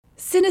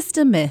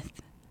Sinister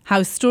Myth,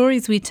 how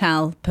stories we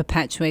tell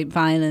perpetuate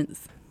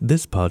violence.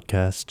 This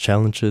podcast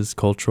challenges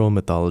cultural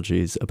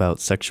mythologies about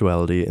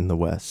sexuality in the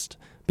West,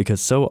 because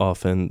so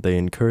often they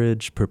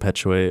encourage,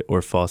 perpetuate,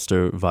 or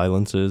foster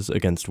violences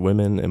against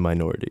women and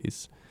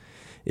minorities.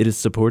 It is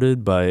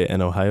supported by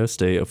an Ohio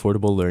State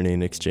Affordable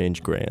Learning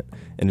Exchange grant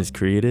and is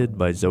created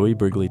by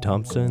ZoëBrigley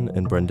Thompson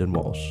and Brendan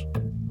Walsh.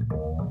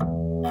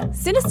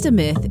 Sinister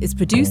Myth is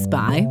produced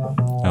by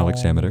Alex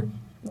Amater,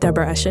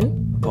 Deborah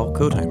Eschen, Paul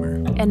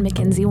Kodheimer, and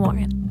Mackenzie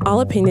Warren.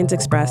 All opinions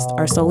expressed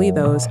are solely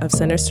those of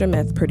Sinister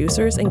Myth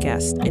producers and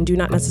guests and do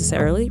not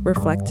necessarily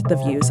reflect the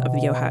views of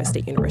The Ohio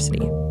State University.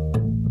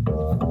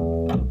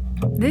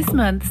 This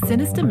month,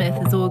 Sinister Myth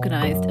has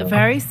organised a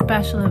very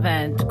special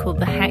event called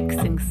the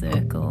Hexing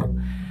Circle,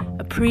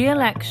 a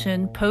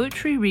pre-election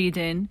poetry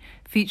reading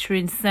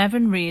featuring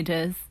 7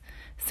 readers: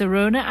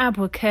 Sarona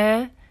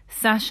Abuaker,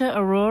 Sascha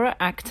Aurora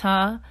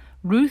Akhtar,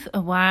 Ruth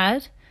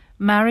Awad,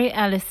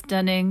 Ellis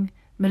Dunning,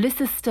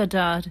 Melissa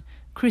Studdard,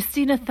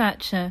 Christina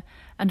Thatcher,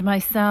 and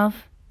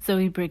myself,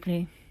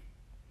 ZoëBrigley.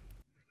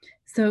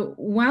 So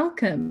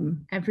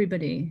welcome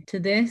everybody to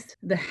this,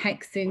 the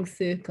Hexing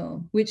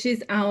Circle, which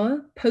is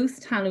our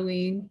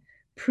post-Halloween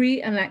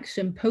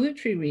pre-election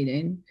poetry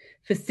reading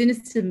for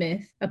Sinister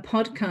Myth, a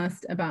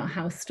podcast about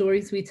how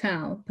stories we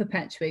tell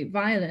perpetuate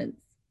violence.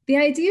 The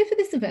idea for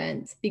this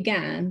event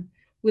began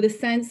with a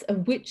sense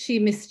of witchy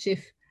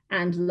mischief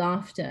and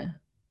laughter,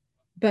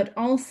 but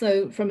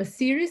also from a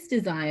serious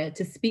desire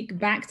to speak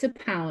back to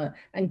power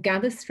and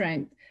gather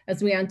strength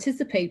as we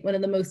anticipate one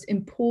of the most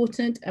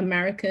important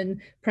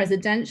American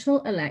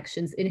presidential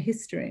elections in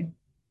history.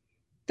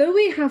 Though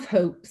we have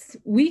hopes,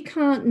 we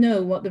can't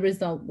know what the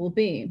result will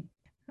be,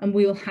 and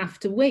we will have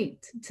to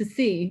wait to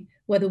see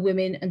whether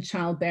women and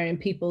childbearing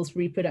people's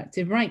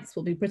reproductive rights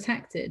will be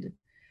protected,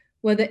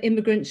 whether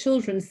immigrant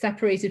children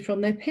separated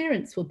from their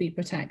parents will be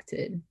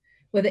protected,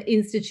 whether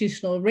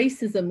institutional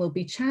racism will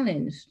be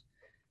challenged,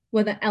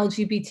 whether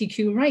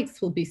LGBTQ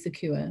rights will be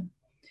secure,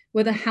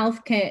 whether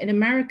healthcare in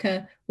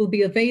America will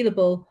be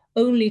available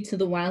only to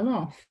the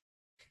well-off.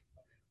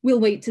 We'll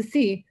wait to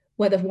see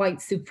whether white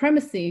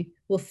supremacy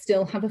will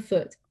still have a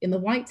foot in the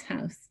White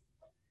House.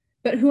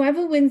 But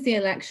whoever wins the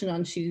election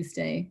on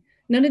Tuesday,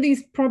 none of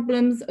these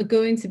problems are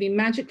going to be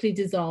magically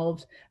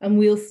dissolved, and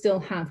we'll still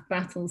have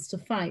battles to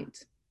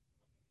fight.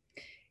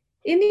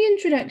 In the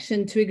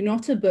introduction to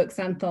Ignota Books'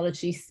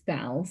 anthology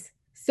Spells,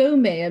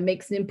 Mayer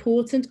makes an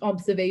important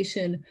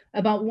observation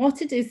about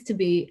what it is to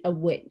be a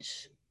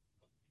witch.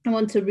 I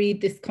want to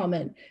read this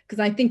comment because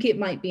I think it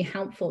might be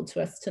helpful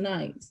to us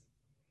tonight.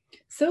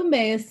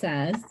 Mayer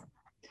says,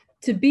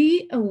 "To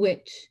be a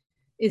witch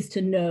is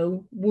to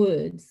know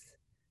words.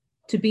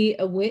 To be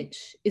a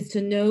witch is to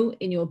know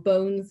in your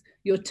bones,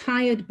 your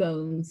tired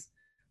bones,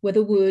 where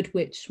the word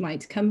witch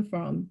might come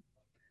from.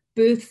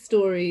 Birth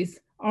stories,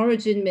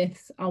 origin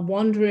myths are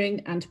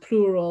wandering and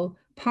plural,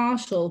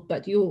 partial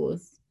but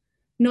yours.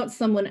 Not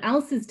someone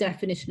else's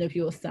definition of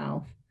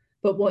yourself,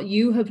 but what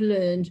you have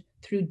learned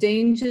through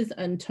dangers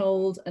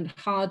untold and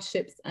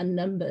hardships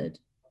unnumbered.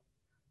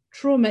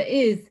 Trauma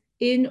is,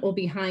 in or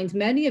behind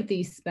many of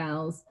these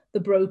spells,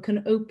 the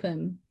broken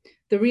open,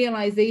 the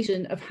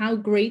realization of how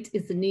great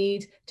is the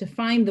need to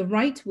find the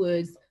right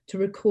words to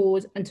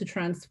record and to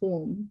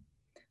transform.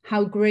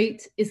 How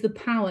great is the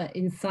power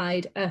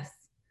inside us,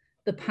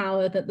 the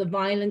power that the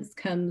violence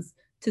comes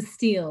to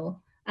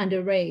steal and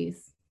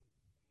erase.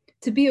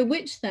 To be a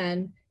witch,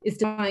 then, is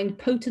to find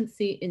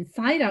potency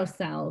inside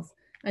ourselves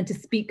and to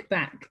speak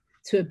back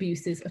to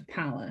abuses of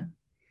power."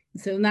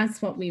 So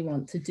that's what we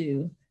want to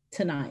do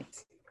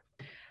tonight.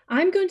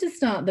 I'm going to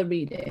start the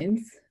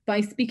readings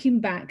by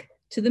speaking back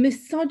to the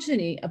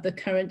misogyny of the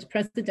current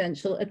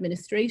presidential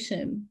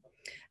administration.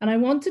 And I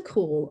want to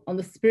call on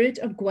the spirit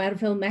of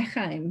Gwerfyl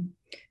Mechain,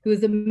 who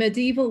is a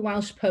medieval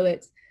Welsh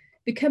poet,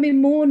 becoming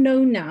more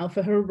known now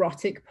for her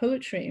erotic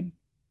poetry.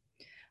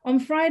 On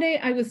Friday,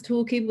 I was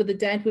talking with the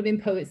Dead Women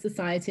Poets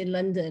Society in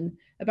London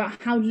about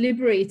how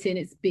liberating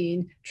it's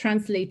been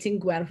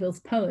translating Gwerfyl's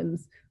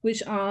poems,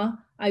 which are,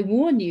 I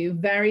warn you,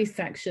 very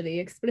sexually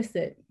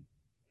explicit.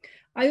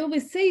 I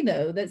always say,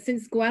 though, that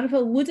since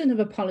Gwerfyl wouldn't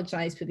have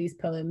apologized for these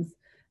poems,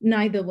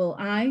 neither will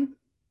I.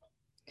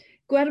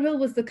 Gwerfyl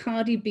was the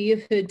Cardi B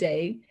of her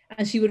day,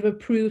 and she would have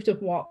approved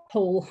of what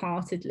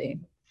wholeheartedly.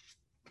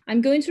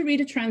 I'm going to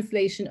read a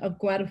translation of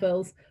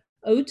Gwerfyl's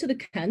Ode to the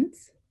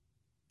Cunt.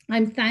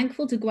 I'm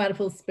thankful to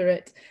Gwerfyl's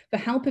spirit for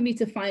helping me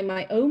to find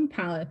my own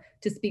power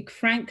to speak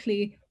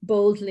frankly,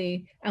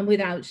 boldly, and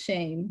without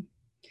shame.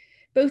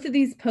 Both of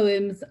these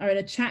poems are in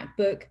a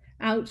chapbook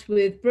out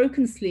with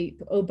Broken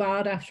Sleep, au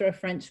bard after a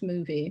French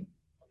movie.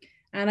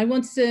 And I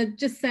wanted to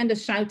just send a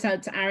shout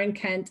out to Aaron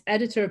Kent,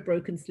 editor of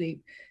Broken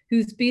Sleep,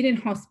 who's been in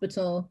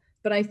hospital,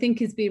 but I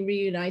think is being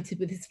reunited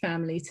with his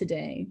family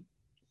today.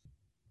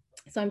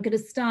 So I'm going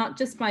to start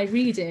just by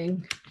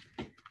reading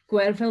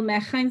Gwerfyl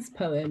Mechain's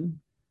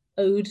poem,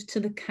 Ode to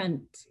the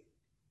Cunt.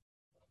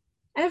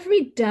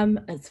 Every dumb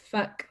as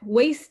fuck,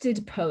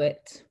 wasted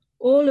poet,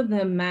 all of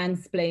them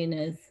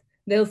mansplainers.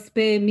 They'll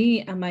spare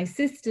me and my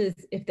sisters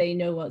if they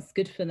know what's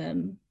good for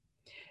them.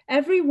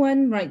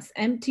 Everyone writes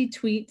empty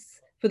tweets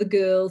for the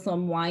girls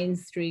on Wine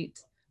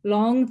Street,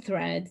 long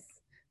threads,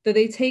 though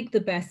they take the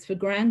best for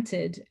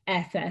granted,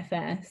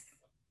 FFS.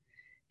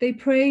 They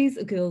praise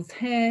a girl's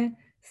hair,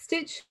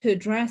 stitch her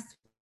dress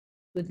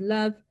with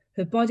love,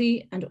 her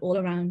body and all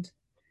around.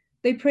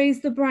 They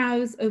praise the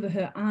brows over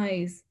her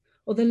eyes,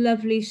 or the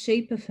lovely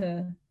shape of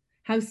her,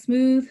 how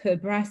smooth her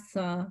breasts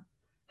are,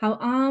 how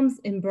arms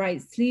in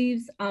bright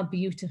sleeves are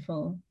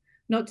beautiful,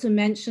 not to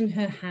mention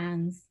her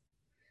hands.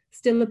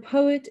 Still a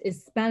poet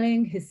is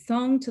spelling his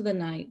song to the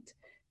night,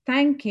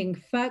 thanking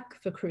fuck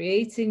for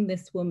creating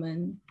this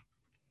woman.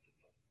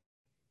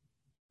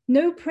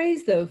 No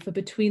praise though for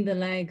between the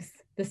legs,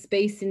 the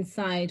space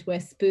inside where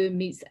sperm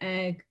meets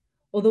egg,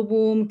 or the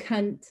warm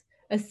cunt,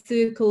 a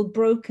circle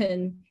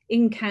broken,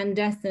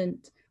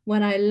 incandescent,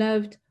 when I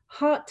loved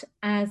hot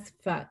as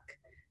fuck,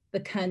 the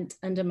cunt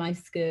under my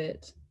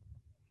skirt.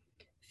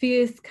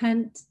 Fierce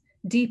cunt,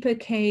 deeper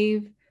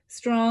cave,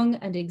 strong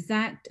and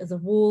exact as a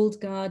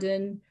walled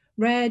garden,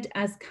 red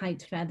as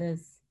kite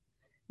feathers.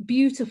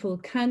 Beautiful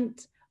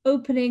cunt,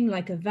 opening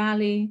like a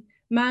valley,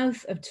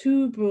 mouth of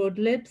two broad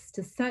lips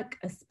to suck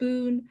a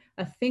spoon,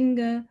 a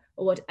finger,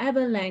 or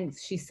whatever length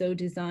she so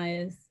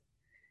desires.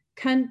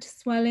 Cunt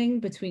swelling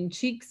between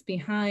cheeks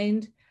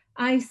behind,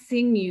 I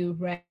sing you,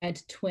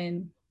 red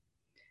twin.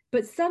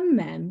 But some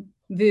men,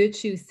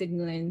 virtue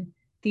signaling,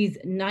 these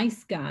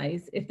nice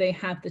guys, if they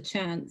have the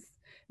chance,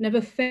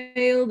 never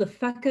fail the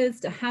fuckers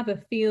to have a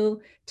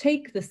feel,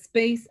 take the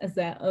space as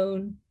their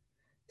own.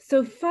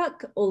 So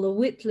fuck all the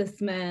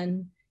witless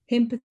men,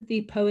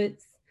 sympathy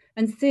poets,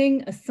 and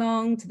sing a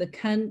song to the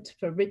cunt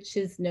for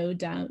riches, no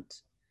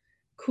doubt.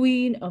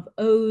 Queen of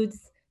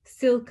odes,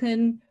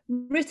 silken,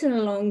 written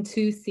along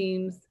two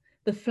seams,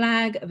 the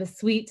flag of a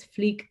sweet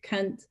fleek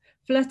cunt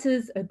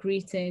flutters a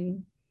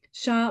greeting.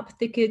 Sharp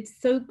thicket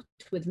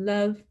soaked with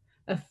love,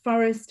 a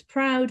forest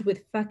proud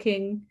with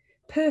fucking,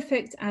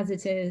 perfect as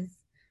it is.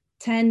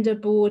 Tender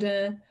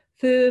border,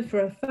 fur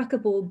for a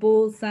fuckable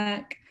ball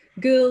sack,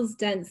 girls'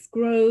 dense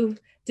grove,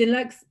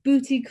 deluxe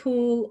booty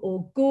call,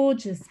 or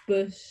gorgeous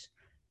bush.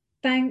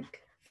 Thank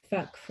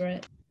fuck for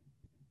it.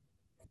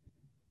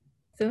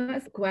 So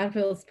that's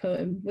Gwanville's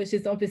poem, which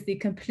is obviously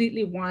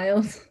completely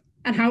wild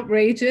and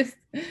outrageous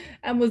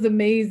and was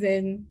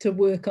amazing to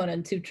work on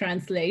and to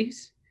translate.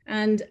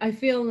 And I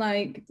feel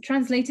like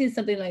translating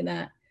something like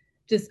that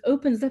just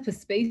opens up a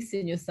space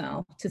in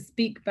yourself to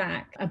speak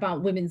back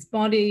about women's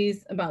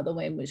bodies, about the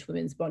way in which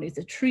women's bodies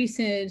are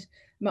treated,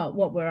 about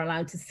what we're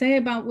allowed to say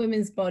about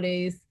women's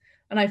bodies.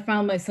 And I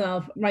found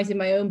myself writing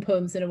my own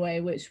poems in a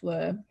way which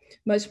were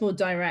much more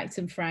direct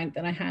and frank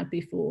than I had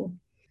before.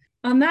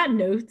 On that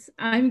note,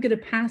 I'm going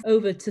to pass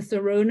over to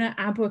Sarona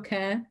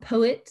Abuaker,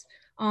 poet,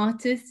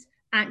 artist,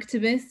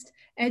 activist,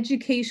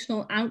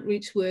 educational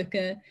outreach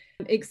worker,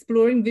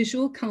 exploring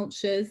visual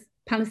cultures,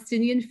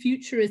 Palestinian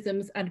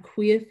futurisms, and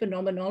queer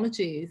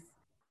phenomenologies.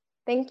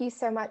 Thank you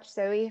so much,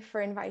 Zoe,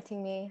 for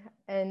inviting me.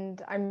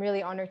 And I'm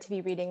really honored to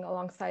be reading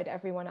alongside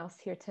everyone else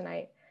here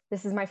tonight.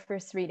 This is my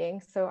first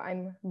reading, so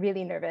I'm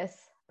really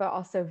nervous, but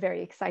also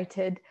very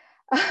excited.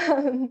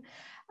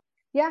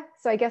 Yeah,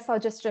 so I guess I'll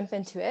just jump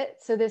into it.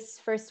 So this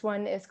first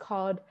one is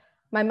called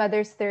My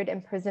Mother's Third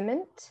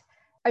Imprisonment.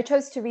 I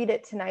chose to read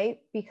it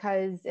tonight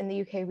because in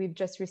the UK, we've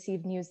just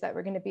received news that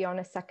we're going to be on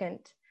a second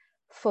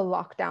full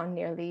lockdown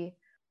nearly.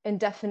 And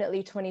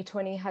definitely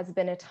 2020 has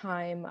been a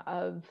time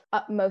of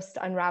utmost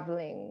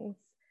unravelings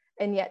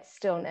and yet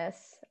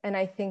stillness. And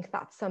I think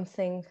that's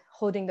something,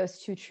 holding those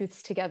two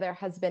truths together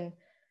has been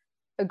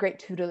a great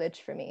tutelage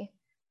for me.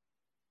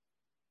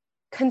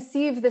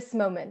 Conceive this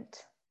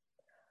moment.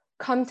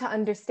 Come to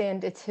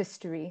understand its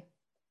history.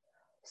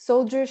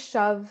 Soldiers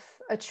shove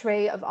a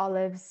tray of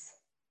olives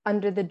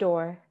under the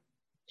door.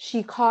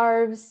 She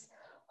carves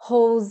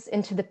holes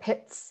into the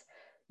pits,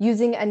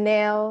 using a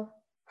nail,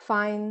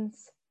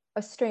 finds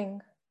a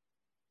string,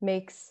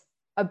 makes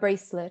a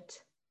bracelet.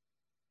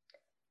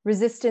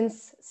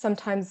 Resistance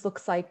sometimes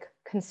looks like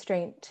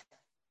constraint.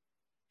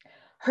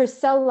 Her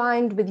cell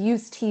lined with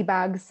used tea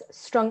bags,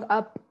 strung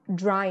up,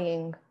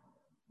 drying,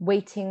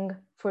 waiting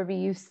for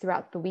reuse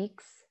throughout the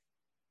weeks.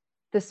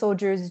 The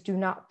soldiers do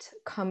not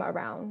come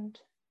around.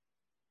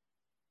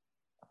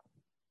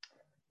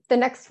 The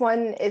next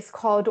one is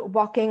called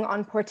Walking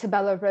on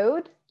Portobello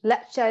Road,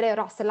 Lechere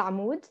Ras Al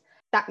Amoud.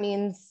 That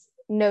means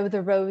know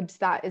the road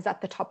that is at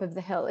the top of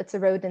the hill. It's a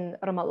road in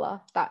Ramallah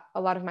that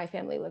a lot of my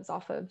family lives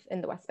off of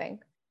in the West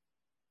Bank.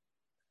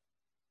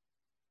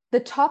 The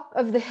top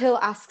of the hill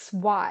asks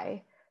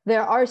why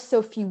there are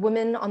so few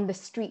women on the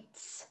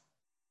streets.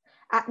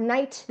 At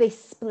night they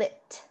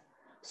split,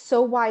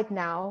 so wide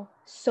now,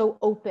 so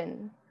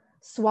open,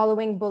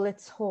 swallowing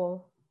bullets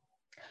whole.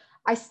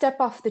 I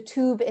step off the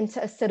tube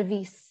into a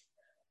service,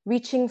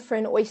 reaching for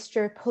an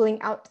oyster,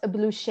 pulling out a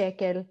blue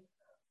shekel,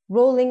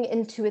 rolling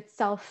into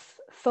itself,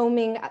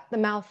 foaming at the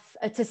mouth,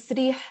 a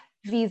tasrih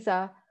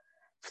visa,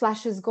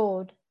 flashes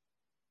gold.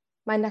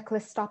 My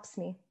necklace stops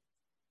me.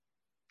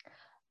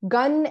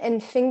 Gun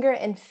and finger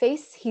and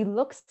face, he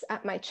looks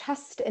at my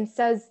chest and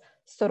says,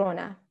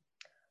 Sarona.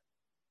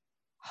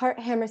 Hart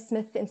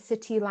Hammersmith in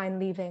City Line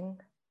leaving.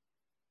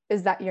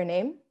 Is that your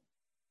name?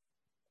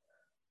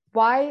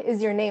 Why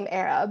is your name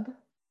Arab?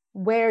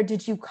 Where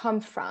did you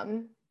come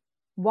from?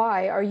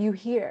 Why are you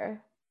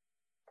here?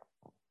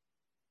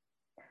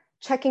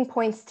 Checking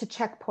points to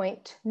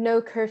checkpoint,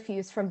 no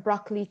curfews from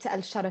Broccoli to El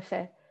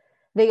Sharafe.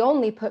 They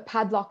only put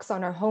padlocks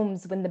on our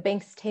homes when the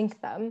banks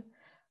tank them.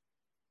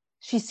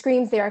 She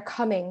screams they are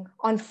coming,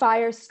 on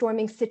fire,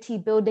 storming city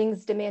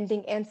buildings,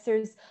 demanding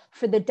answers,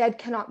 for the dead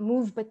cannot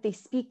move, but they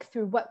speak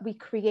through what we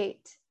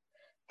create.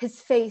 His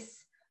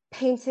face,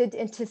 painted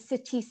into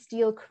city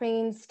steel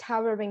cranes,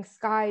 towering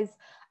skies,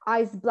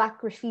 eyes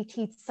black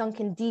graffitied,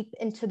 sunken deep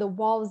into the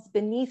walls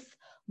beneath,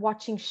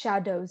 watching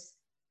shadows,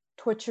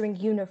 torturing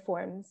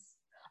uniforms.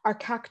 Our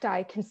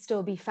cacti can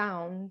still be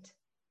found.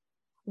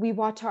 We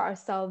water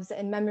ourselves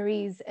in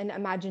memories and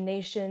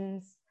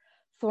imaginations,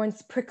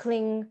 thorns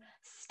prickling,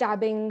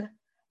 stabbing.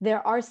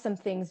 There are some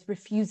things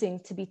refusing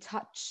to be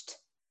touched.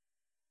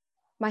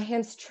 My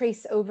hands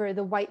trace over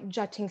the white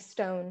jutting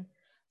stone,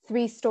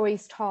 3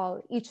 stories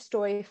tall, each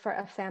story for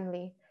a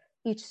family.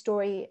 Each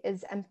story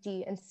is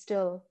empty and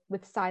still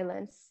with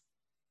silence.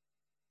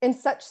 In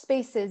such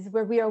spaces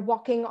where we are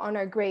walking on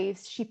our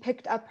graves, she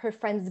picked up her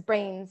friend's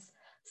brains,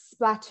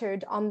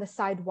 splattered on the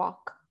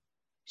sidewalk.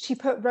 She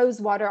put rose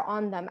water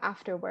on them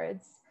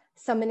afterwards,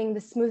 summoning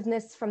the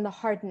smoothness from the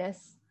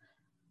hardness,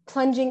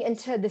 plunging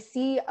into the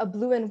sea, a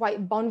blue and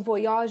white bon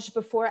voyage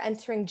before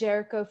entering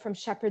Jericho from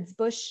Shepherd's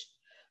Bush.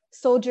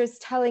 Soldiers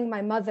telling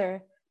my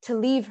mother to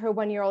leave her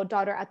 1-year-old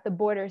daughter at the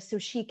border so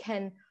she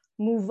can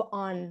move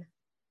on.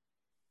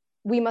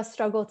 We must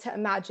struggle to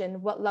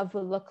imagine what love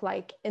will look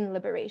like in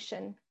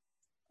liberation.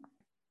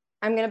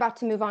 I'm about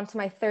to move on to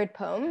my 3rd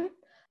poem.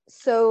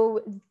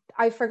 So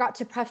I forgot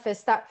to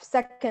preface that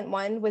second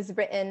one was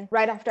written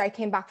right after I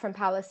came back from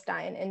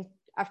Palestine and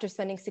after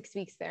spending 6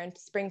 weeks there in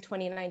spring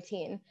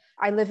 2019.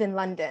 I live in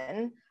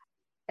London,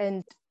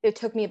 and it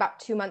took me about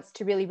 2 months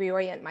to really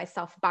reorient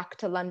myself back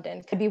to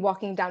London. I'd be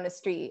walking down the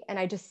street and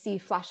I just see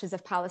flashes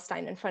of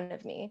Palestine in front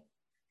of me.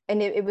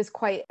 And it was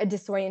quite a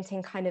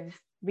disorienting kind of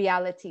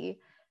reality.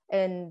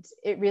 And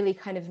it really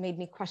kind of made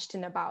me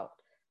question about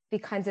the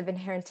kinds of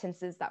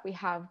inheritances that we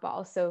have, but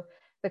also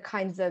the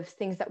kinds of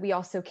things that we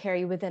also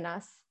carry within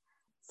us.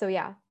 So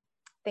yeah,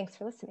 thanks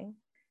for listening.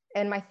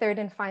 And my 3rd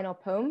and final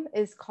poem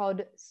is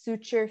called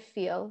Suture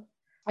Feel.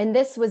 And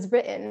this was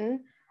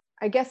written,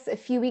 I guess, a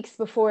few weeks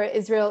before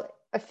Israel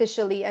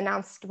officially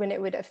announced when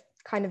it would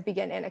kind of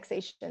begin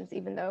annexations,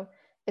 even though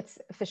it's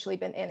officially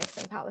been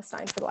annexing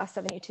Palestine for the last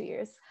 72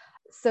 years.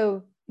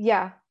 So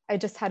yeah, I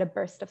just had a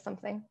burst of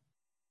something.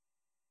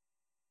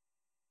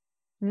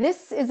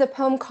 This is a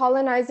poem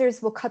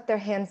colonizers will cut their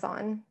hands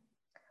on.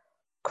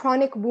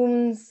 Chronic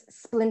wounds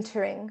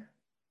splintering.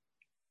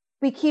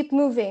 We keep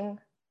moving.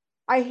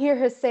 I hear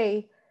her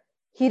say,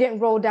 he didn't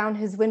roll down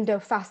his window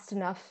fast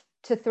enough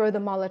to throw the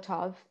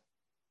Molotov.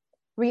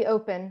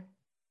 Reopen.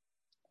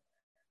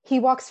 He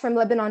walks from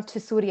Lebanon to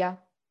Syria.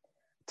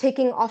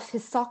 Taking off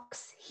his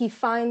socks, he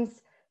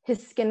finds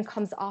his skin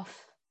comes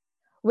off.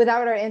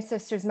 Without our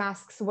ancestors'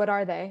 masks, what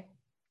are they?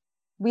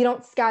 We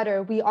don't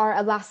scatter, we are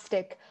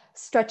elastic,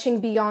 stretching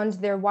beyond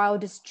their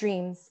wildest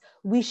dreams.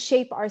 We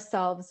shape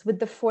ourselves with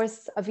the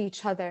force of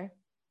each other,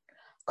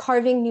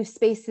 carving new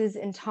spaces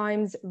in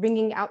times,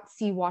 wringing out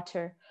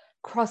seawater,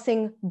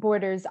 crossing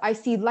borders. I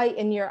see light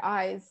in your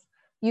eyes.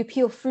 You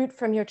peel fruit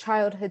from your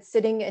childhood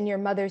sitting in your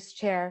mother's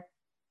chair.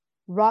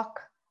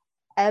 Rock,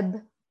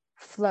 ebb,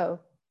 flow.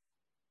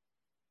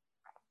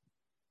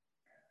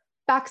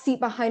 Backseat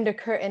behind a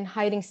curtain,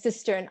 hiding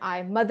sister and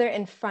I, mother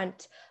in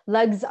front,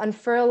 legs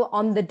unfurl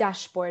on the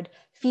dashboard,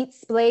 feet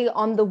splay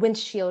on the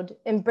windshield,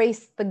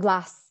 embrace the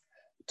glass,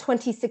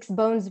 26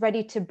 bones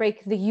ready to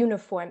break the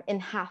uniform in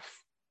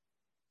half,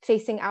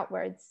 facing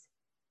outwards.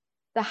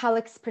 The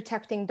hallux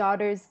protecting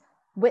daughters,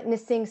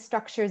 witnessing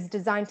structures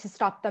designed to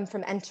stop them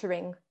from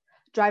entering,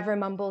 driver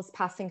mumbles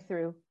passing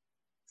through.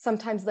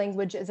 Sometimes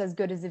language is as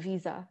good as a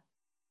visa.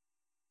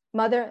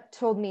 Mother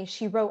told me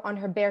she wrote on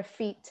her bare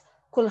feet,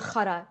 Kul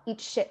khara, eat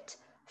shit,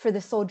 for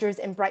the soldiers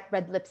in bright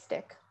red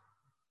lipstick.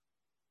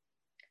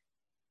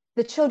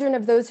 The children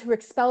of those who were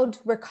expelled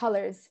were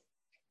colors.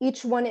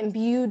 Each one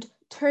imbued,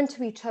 turn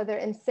to each other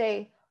and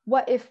say,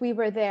 what if we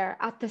were there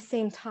at the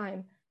same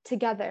time,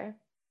 together?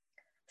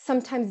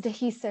 Sometimes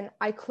dehiscent,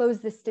 I close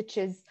the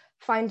stitches,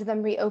 find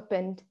them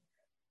reopened.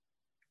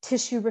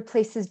 Tissue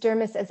replaces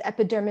dermis as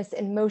epidermis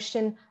in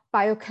motion,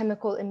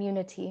 biochemical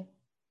immunity.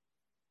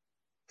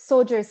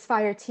 Soldiers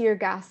fire tear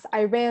gas.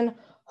 I ran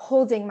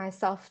holding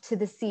myself to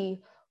the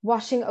sea,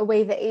 washing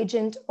away the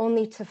agent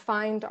only to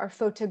find our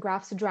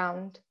photographs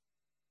drowned.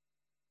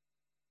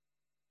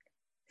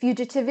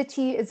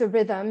 Fugitivity is a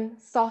rhythm,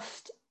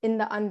 soft in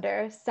the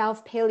under,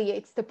 salve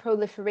palliates the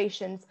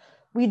proliferations.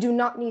 We do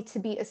not need to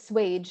be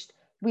assuaged,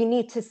 we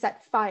need to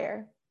set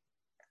fire.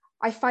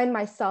 I find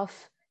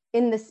myself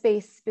in the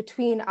space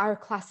between our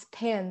clasped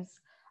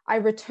hands. I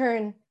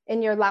return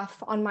in your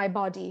laugh on my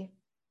body.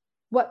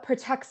 What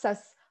protects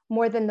us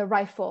more than the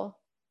rifle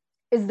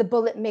is the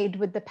bullet made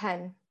with the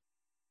pen.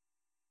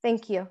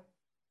 Thank you.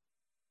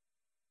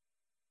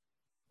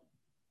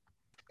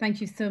 Thank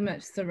you so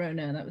much,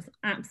 Sarona. That was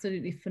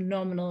absolutely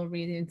phenomenal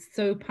reading,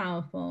 so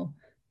powerful.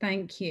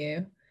 Thank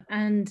you.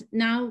 And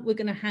now we're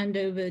going to hand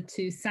over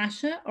to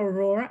Sascha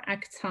Aurora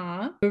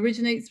Akhtar, who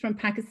originates from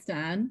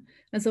Pakistan,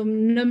 has a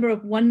number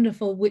of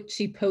wonderful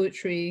witchy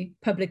poetry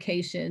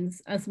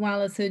publications, as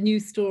well as her new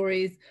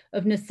stories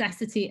of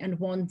necessity and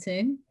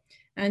wanting.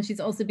 And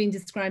she's also been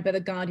described by The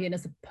Guardian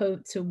as a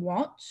poet to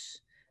watch.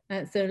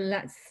 So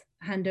let's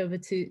hand over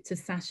to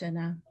Sascha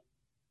now.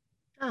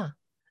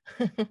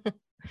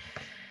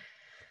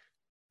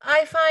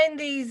 I find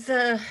these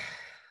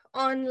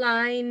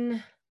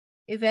online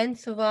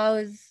events of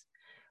ours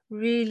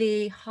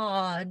really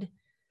hard.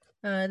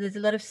 There's a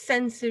lot of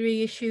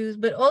sensory issues,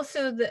 but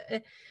also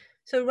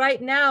so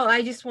right now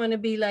I just want to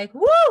be like,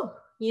 woo,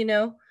 you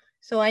know,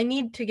 so I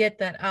need to get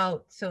that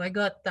out. So I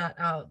got that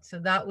out. So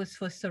that was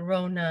for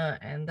Sarona,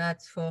 and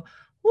that's for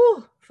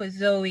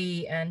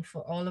Zoe and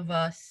for all of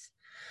us.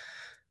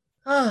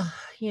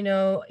 You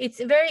know,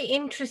 it's very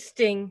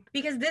interesting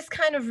because this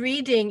kind of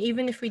reading,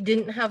 even if we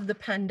didn't have the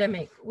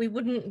pandemic, we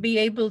wouldn't be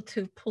able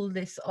to pull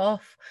this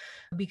off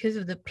because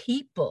of the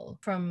people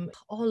from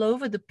all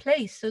over the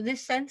place. So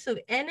this sense of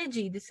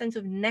energy, this sense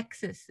of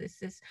nexus,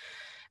 this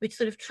which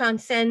sort of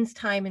transcends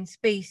time and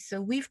space.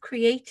 So we've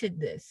created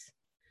this.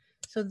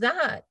 So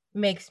that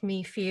makes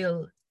me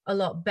feel a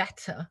lot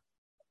better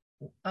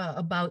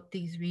about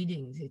these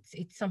readings.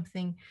 It's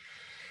something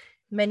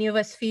many of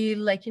us feel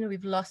like, you know,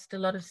 we've lost a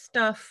lot of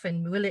stuff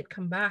and will it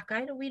come back?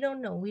 We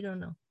don't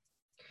know.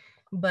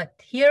 But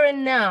here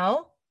and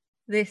now,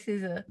 this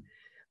is a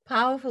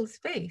powerful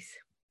space.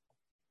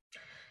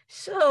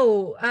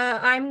 So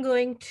I'm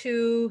going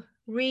to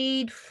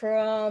read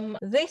from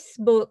this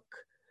book,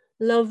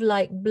 Love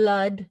Like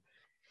Blood.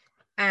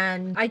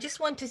 And I just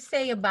want to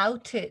say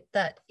about it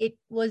that it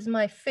was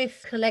my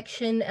 5th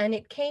collection, and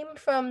it came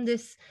from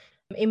this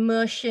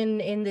immersion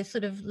in this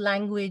sort of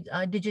language,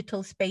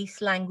 digital space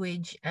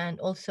language, and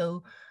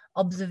also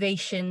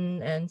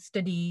observation and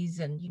studies,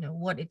 and, you know,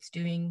 what it's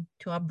doing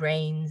to our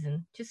brains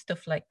and just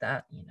stuff like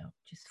that, you know,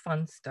 just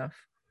fun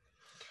stuff.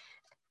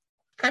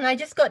 And I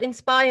just got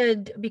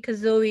inspired because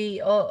Zoe,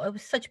 it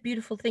was such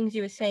beautiful things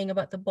you were saying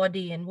about the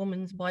body and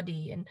woman's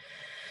body. And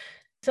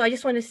so I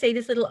just want to say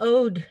this little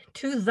ode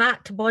to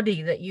that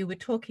body that you were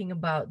talking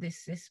about,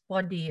 this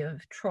body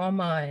of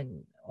trauma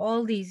and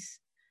all this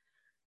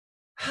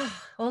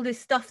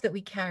stuff that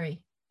we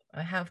carry,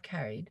 I have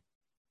carried.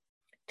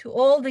 To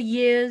all the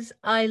years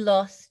I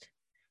lost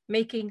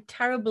making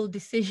terrible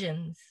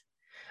decisions,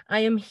 I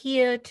am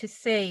here to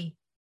say,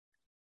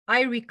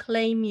 I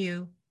reclaim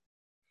you.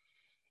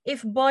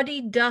 If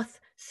body doth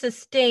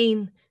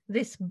sustain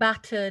this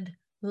battered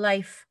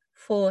life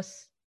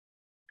force.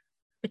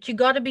 But you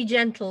gotta be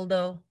gentle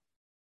though.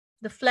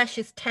 The flesh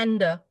is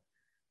tender.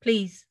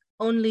 Please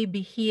only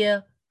be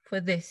here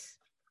for this.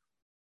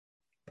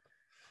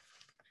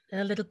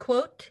 A little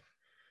quote.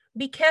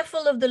 Be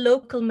careful of the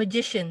local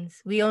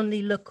magicians. We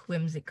only look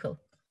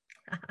whimsical.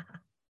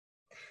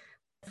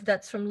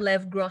 That's from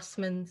Lev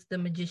Grossman's The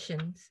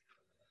Magicians.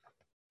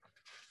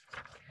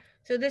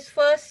 So this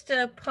first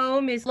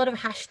poem is a lot of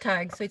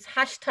hashtags. So it's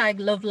hashtag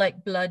Love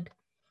Like Blood.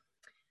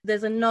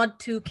 There's a nod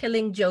to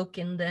Killing Joke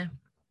in there.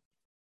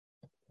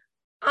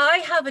 I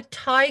have a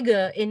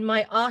tiger in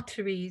my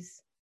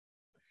arteries,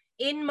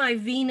 in my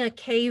vena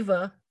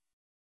cava.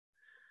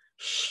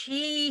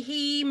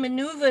 He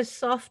maneuvers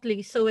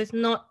softly so as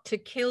not to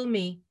kill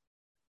me.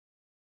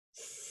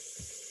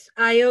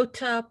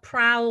 Iota,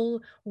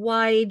 prowl,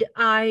 wide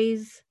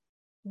eyes.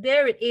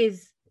 There it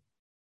is.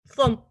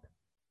 Thump,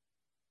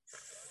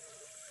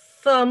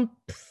 thump,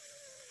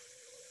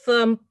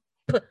 thump.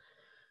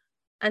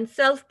 And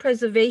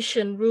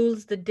self-preservation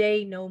rules the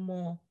day no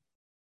more.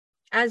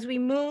 As we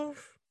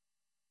move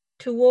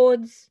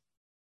towards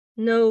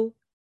no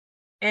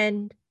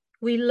end,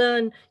 we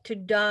learn to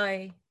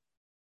die.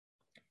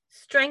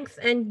 Strength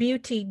and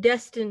beauty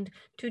destined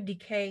to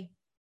decay.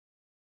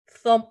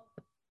 Thump,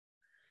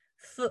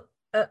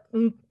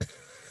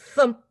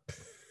 thump,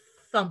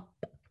 thump.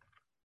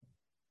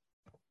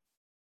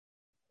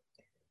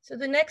 So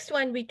the next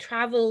one, we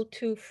travel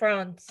to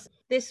France.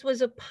 This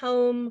was a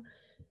poem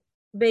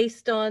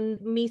based on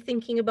me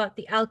thinking about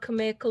the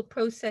alchemical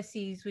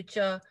processes which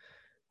are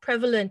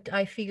prevalent,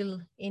 I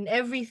feel, in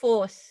every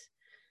force.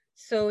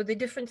 So the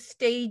different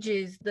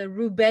stages, the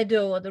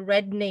rubedo or the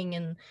reddening,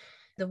 and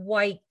the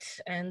white,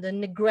 and the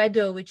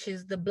negredo, which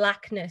is the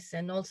blackness,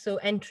 and also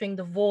entering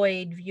the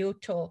void,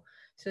 vuoto.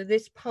 So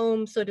this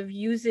poem sort of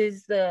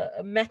uses the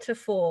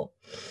metaphor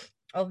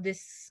of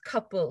this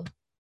couple.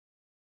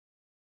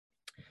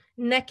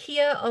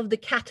 Nekia of the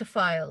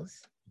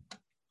Cataphiles.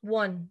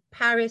 1,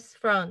 Paris,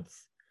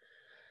 France.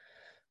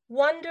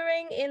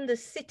 Wandering in the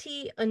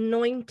city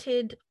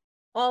anointed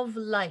of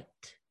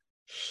light,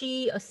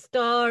 she, a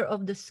star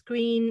of the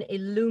screen,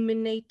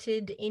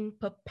 illuminated in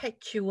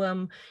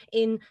perpetuum,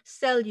 in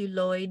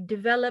celluloid,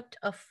 developed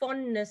a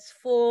fondness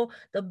for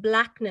the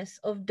blackness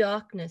of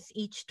darkness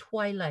each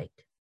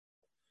twilight.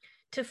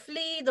 To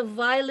flee the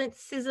violent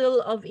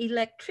sizzle of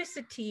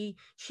electricity,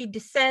 she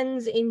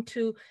descends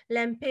into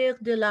l'Empire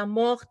de la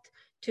Mort,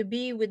 to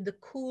be with the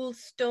cool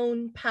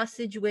stone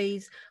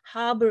passageways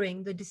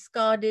harboring the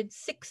discarded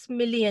 6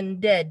 million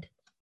dead.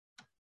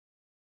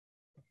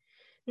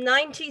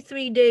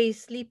 93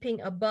 days sleeping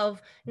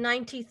above,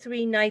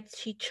 93 nights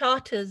she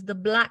charters the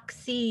black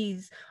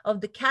seas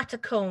of the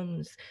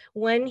catacombs.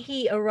 When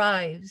he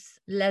arrives,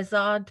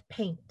 Lézard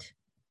paint.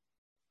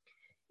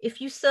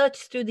 If you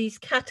search through these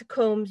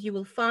catacombs, you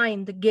will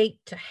find the gate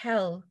to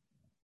hell.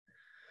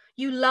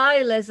 You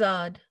lie,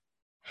 Lézard.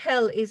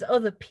 Hell is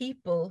other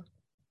people.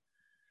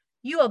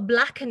 You are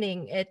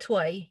blackening,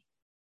 Etoile.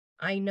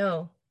 I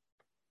know.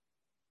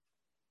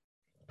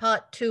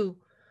 Part 2,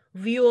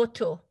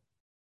 Vioto.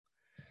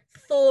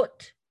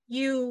 Thought,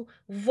 you,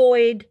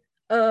 void,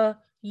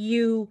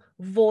 you,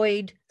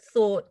 void,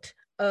 thought,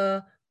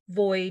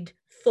 void,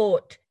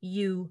 thought,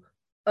 you,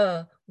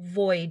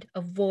 void.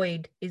 A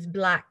void is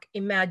black,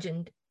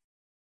 imagined,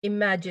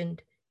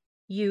 imagined,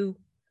 you,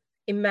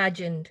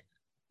 imagined,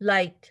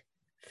 light,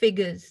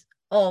 figures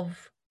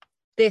of.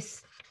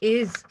 This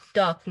is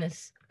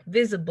darkness,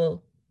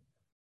 visible.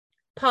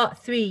 Part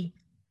 3,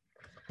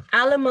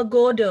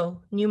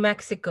 Alamogordo, New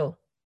Mexico.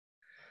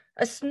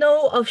 A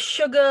snow of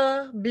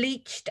sugar,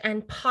 bleached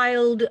and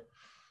piled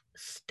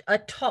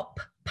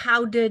atop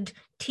powdered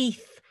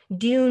teeth,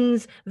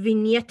 dunes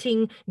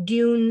vignetting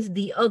dunes,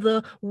 the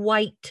other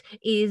white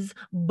is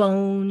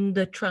bone,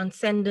 the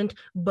transcendent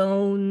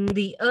bone,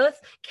 the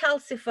earth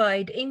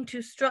calcified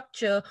into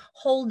structure,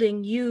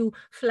 holding you,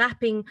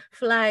 flapping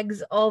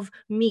flags of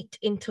meat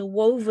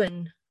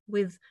interwoven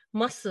with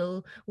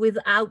muscle,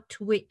 without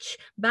which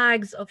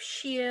bags of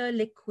sheer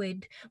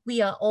liquid.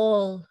 We are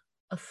all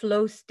a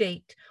flow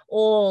state,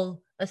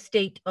 all a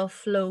state of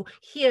flow.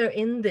 Here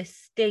in this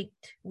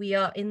state, we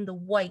are in the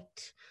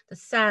white, the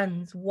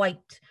sands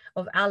white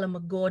of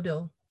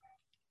Alamogordo.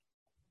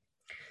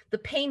 The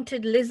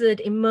painted lizard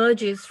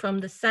emerges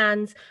from the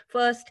sands,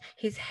 first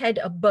his head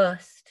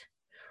aburst.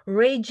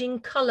 Raging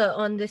color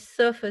on this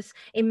surface,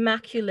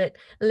 immaculate,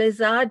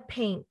 Lézard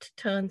paint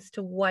turns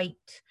to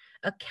white,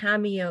 a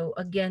cameo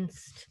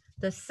against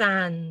the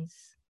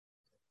sands.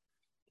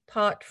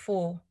 Part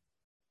 4.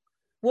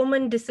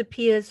 Woman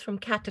disappears from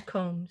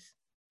catacombs.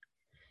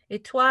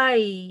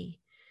 Etoile,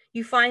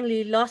 you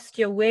finally lost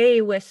your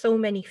way where so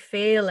many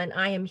fail, and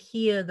I am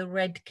here, the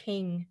Red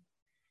King.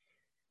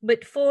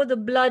 But for the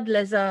blood,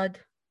 Lézard,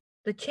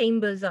 the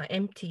chambers are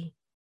empty.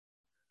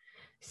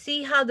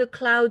 See how the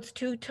clouds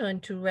too turn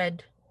to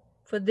red,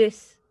 for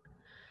this,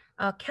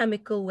 our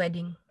chemical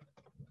wedding.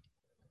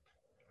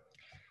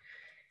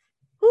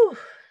 Whew,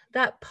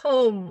 that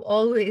poem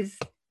always...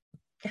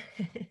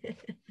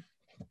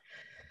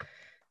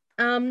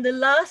 The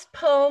last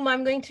poem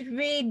I'm going to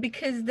read,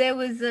 because there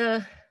was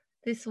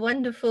this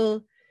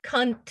wonderful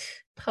cunt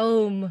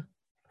poem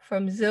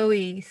from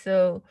Zoe.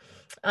 So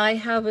I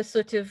have a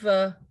sort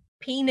of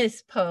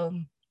penis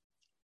poem.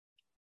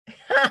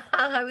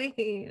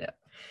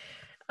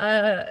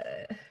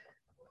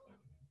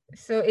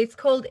 So it's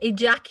called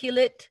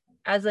Ejaculate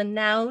as a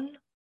Noun.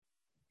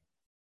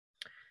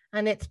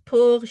 And it's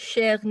Pour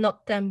Cher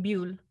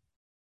Noctambule.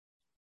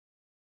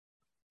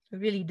 It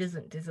really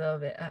doesn't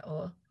deserve it at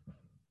all.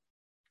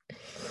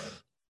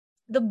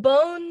 The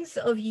bones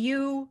of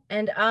you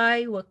and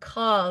I were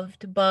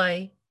carved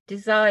by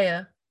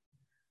desire,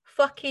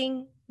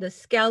 fucking the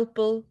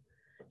scalpel,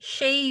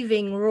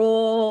 shaving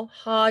raw,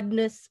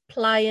 hardness,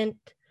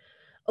 pliant,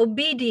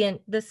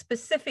 obedient, the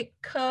specific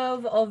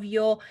curve of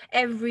your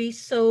every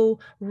so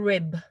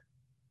rib.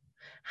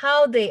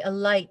 How they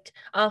alight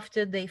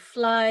after they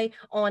fly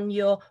on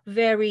your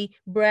very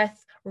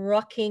breath,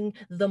 rocking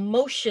the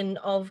motion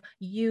of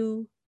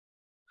you.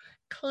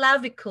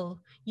 Clavicle,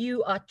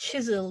 you are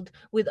chiseled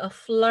with a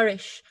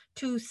flourish,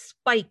 2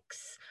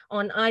 spikes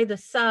on either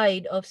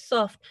side of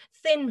soft,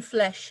 thin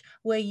flesh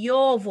where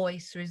your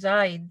voice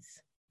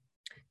resides.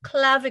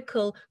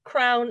 Clavicle,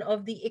 crown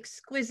of the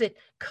exquisite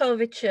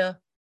curvature,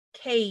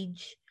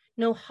 cage,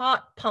 no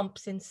heart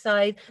pumps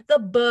inside, the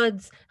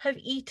birds have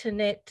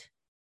eaten it.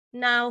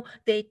 Now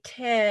they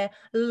tear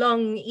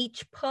lung,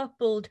 each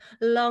purpled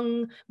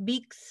lung,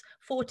 beaks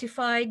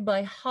fortified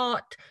by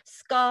heart,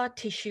 scar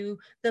tissue,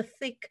 the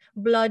thick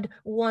blood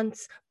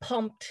once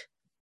pumped,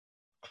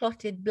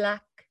 clotted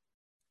black.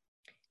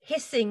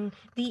 Hissing,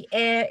 the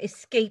air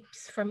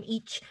escapes from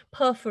each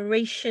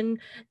perforation.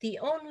 The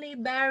only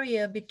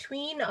barrier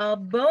between our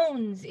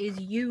bones is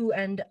you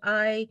and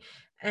I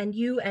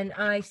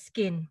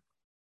skin.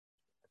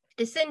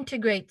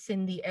 Disintegrates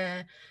in the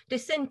air,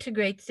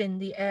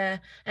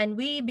 and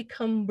we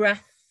become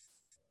breath.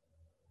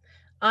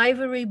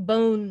 Ivory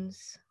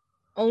bones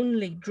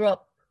only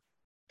drop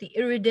the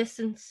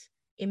iridescence,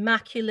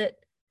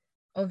 immaculate,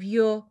 of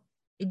your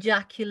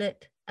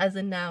ejaculate as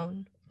a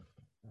noun.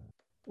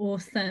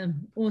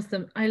 Awesome,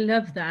 awesome. I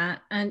love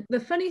that. And the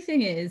funny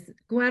thing is,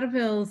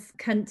 Gwerfyl's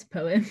cunt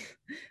poem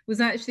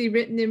was actually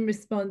written in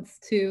response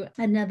to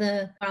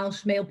another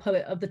Welsh male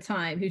poet of the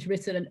time who's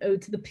written an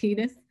ode to the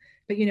penis.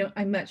 But, you know,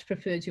 I much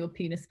preferred your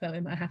penis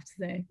poem, I have to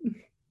say.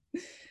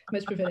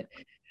 Much preferred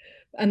it.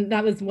 And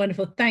that was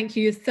wonderful. Thank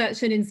you. You're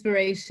such an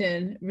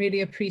inspiration.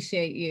 Really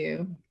appreciate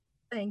you.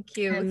 Thank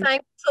you.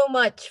 Thanks so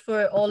much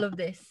for all of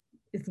this.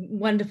 It's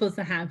wonderful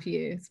to have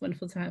you. It's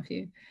wonderful to have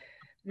you.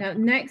 Now,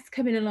 next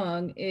coming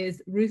along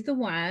is Ruth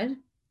Awad,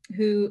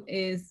 who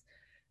is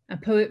a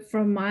poet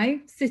from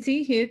my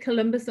city here,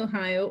 Columbus,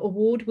 Ohio,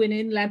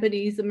 award-winning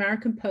Lebanese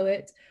American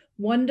poet,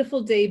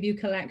 wonderful debut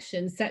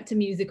collection, Set to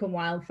Music on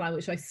Wildfire,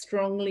 which I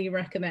strongly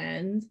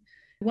recommend.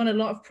 Won a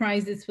lot of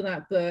prizes for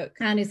that book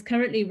and is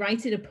currently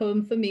writing a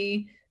poem for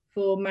me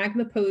for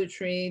Magna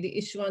Poetry, the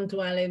issue on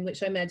Dwelling,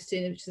 which I'm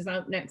editing, which is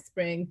out next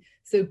spring.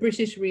 So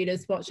British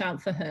readers, watch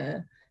out for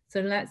her.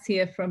 So let's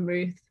hear from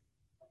Ruth.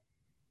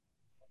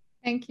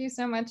 Thank you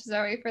so much,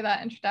 Zoe, for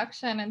that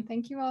introduction. And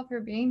thank you all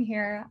for being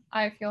here.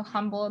 I feel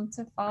humbled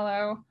to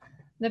follow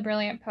the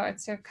brilliant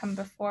poets who have come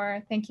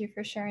before. Thank you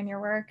for sharing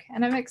your work.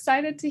 And I'm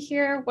excited to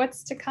hear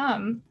what's to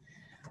come.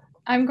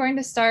 I'm going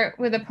to start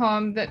with a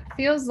poem that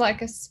feels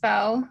like a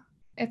spell.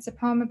 It's a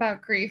poem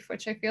about grief,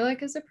 which I feel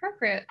like is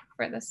appropriate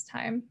for this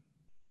time.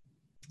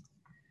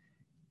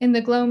 In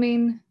the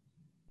gloaming,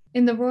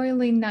 in the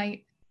roiling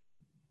night,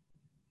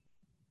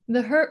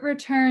 the hurt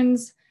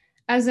returns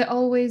as it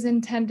always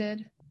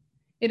intended.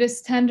 It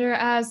is tender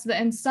as the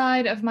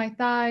inside of my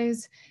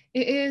thighs.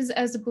 It is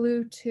as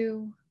blue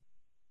too.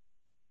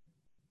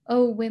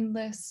 O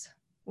windless,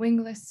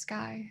 wingless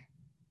sky,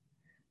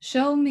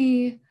 show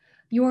me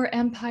your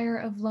empire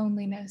of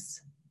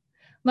loneliness.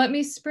 Let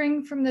me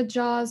spring from the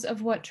jaws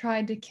of what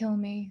tried to kill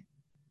me.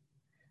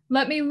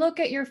 Let me look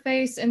at your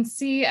face and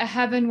see a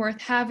heaven worth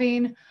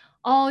having,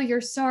 all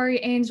your sorry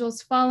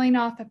angels falling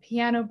off a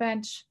piano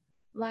bench,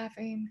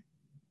 laughing.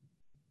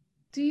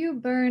 Do you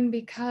burn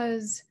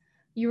because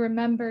you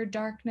remember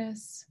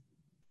darkness?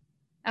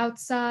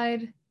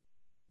 Outside,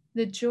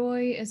 the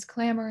joy is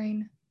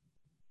clamoring.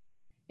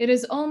 It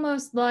is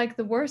almost like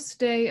the worst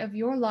day of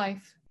your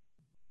life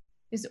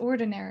is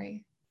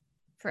ordinary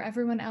for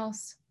everyone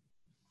else.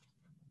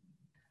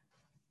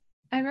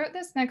 I wrote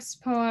this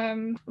next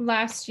poem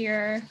last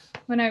year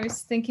when I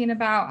was thinking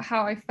about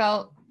how I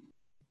felt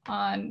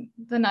on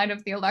the night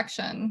of the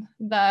election,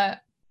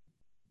 that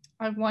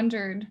I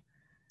wondered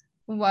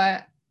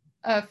what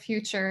a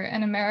future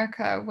in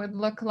America would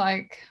look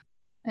like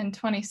in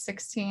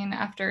 2016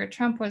 after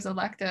Trump was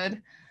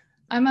elected.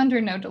 I'm under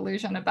no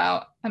delusion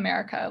about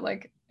America.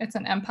 Like, it's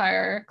an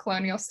empire,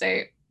 colonial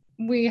state.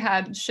 We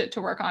had shit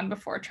to work on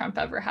before Trump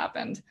ever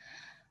happened.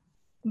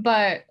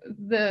 But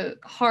the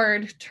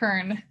hard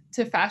turn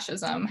to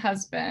fascism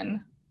has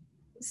been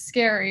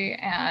scary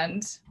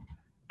and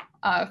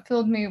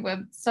filled me with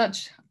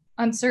such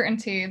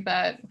uncertainty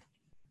that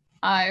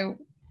I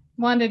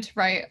wanted to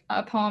write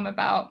a poem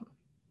about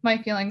my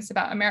feelings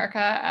about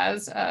America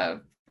as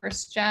a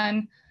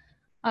first-gen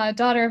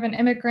daughter of an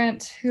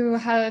immigrant who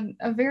had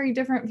a very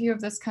different view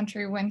of this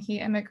country when he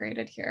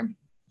immigrated here.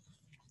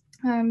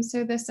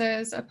 So this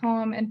is a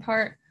poem in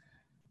part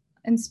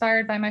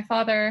inspired by my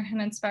father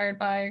and inspired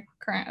by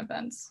current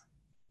events.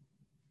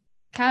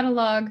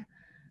 Catalog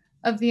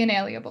of the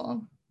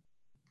Inalienable.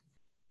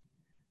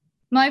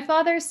 My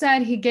father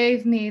said he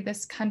gave me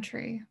this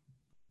country.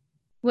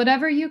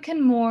 Whatever you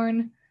can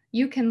mourn,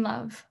 you can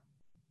love.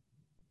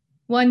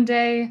 One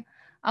day,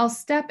 I'll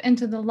step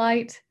into the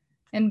light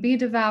and be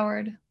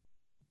devoured.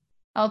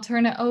 I'll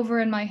turn it over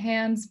in my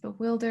hands,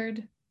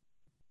 bewildered.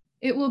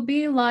 It will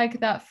be like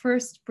that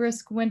first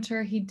brisk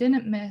winter he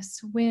didn't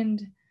miss,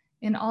 wind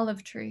in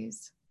olive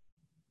trees.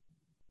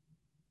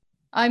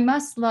 I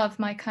must love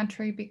my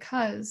country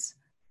because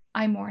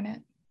I mourn it.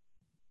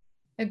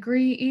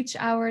 Agree each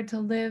hour to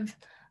live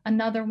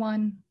another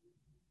one.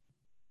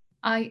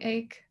 I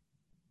ache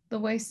the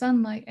way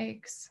sunlight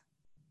aches.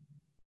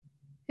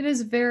 It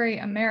is very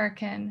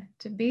American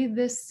to be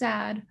this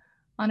sad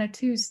on a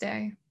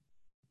Tuesday,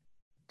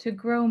 to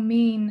grow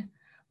mean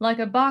like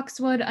a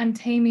boxwood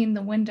untaming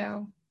the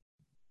window.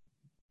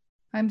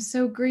 I'm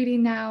so greedy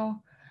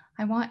now,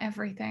 I want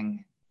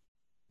everything.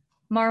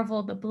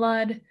 Marvel the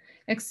blood,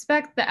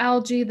 expect the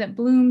algae that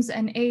blooms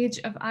an age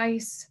of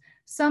ice.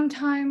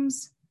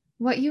 Sometimes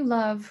what you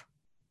love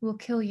will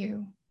kill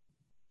you.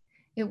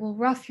 It will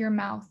rough your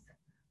mouth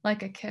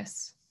like a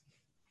kiss.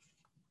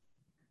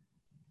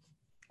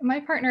 My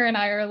partner and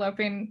I are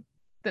eloping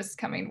this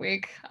coming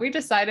week. We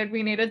decided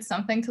we needed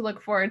something to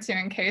look forward to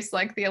in case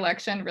like the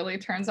election really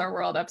turns our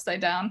world upside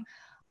down.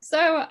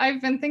 So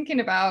I've been thinking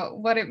about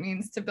what it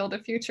means to build a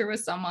future with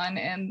someone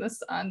in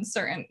this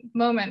uncertain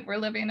moment we're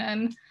living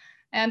in.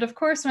 And of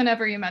course,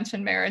 whenever you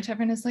mention marriage,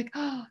 everyone is like,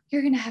 oh,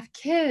 you're gonna have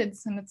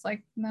kids. And it's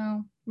like,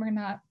 no, we're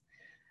not.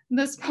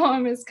 This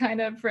poem is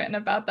kind of written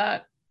about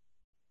that.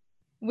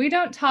 We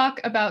don't talk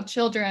about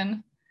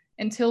children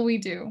until we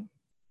do.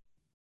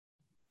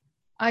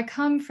 I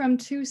come from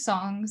two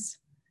songs,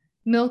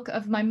 milk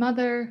of my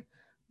mother,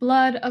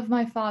 blood of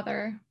my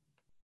father.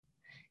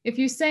 If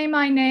you say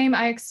my name,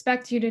 I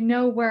expect you to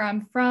know where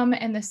I'm from,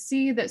 and the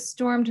sea that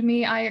stormed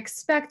me, I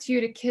expect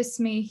you to kiss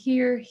me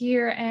here,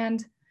 here,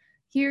 and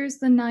here's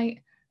the night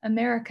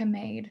America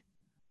made.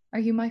 Are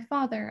you my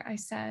father? I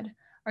said.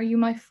 Are you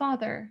my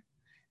father?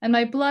 And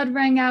my blood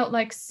rang out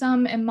like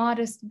some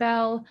immodest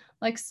bell,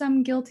 like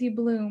some guilty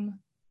bloom.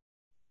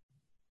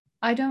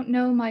 I don't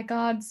know my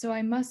God, so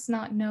I must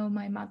not know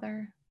my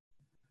mother.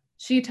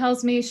 She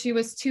tells me she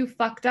was too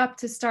fucked up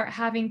to start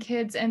having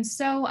kids, and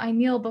so I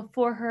kneel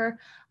before her.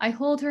 I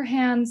hold her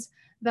hands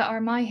that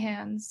are my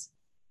hands.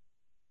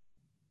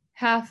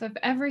 Half of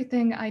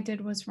everything I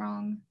did was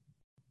wrong.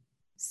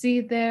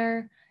 See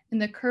there, in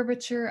the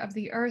curvature of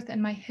the earth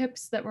and my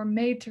hips that were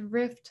made to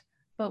rift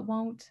but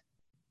won't.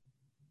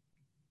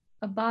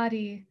 A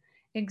body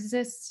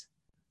exists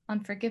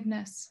on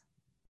forgiveness.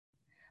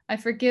 I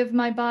forgive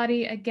my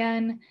body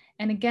again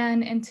and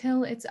again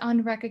until it's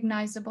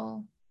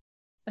unrecognizable.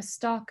 A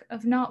stalk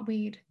of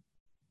knotweed,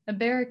 a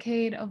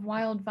barricade of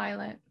wild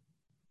violet.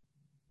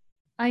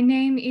 I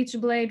name each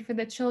blade for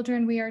the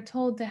children we are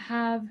told to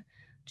have,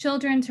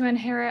 children to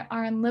inherit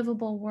our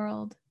unlivable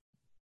world.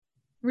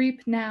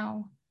 Reap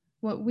now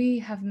what we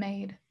have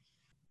made.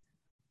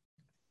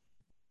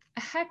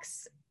 A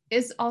hex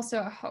is also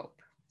a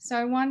hope. So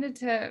I wanted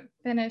to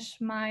finish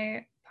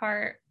my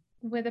part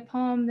with a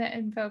poem that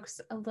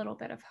invokes a little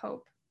bit of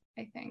hope,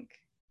 I think.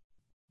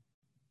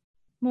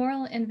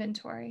 Moral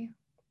inventory.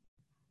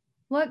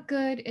 What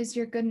good is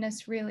your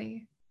goodness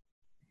really,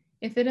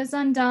 if it is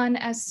undone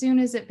as soon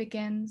as it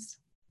begins?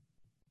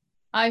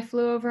 I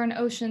flew over an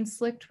ocean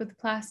slicked with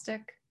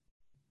plastic.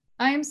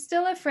 I am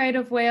still afraid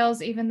of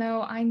whales, even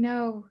though I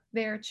know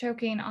they are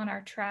choking on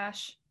our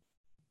trash.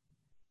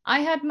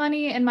 I had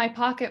money in my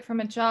pocket from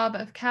a job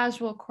of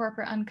casual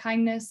corporate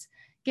unkindness,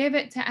 gave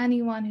it to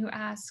anyone who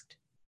asked.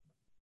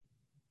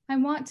 I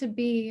want to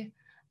be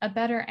a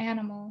better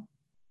animal.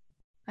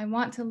 I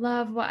want to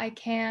love what I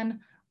can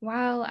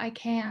while I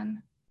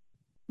can.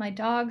 My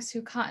dogs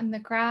who caught in the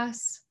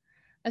grass,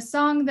 a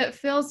song that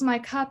fills my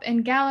cup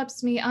and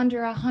gallops me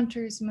under a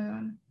hunter's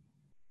moon.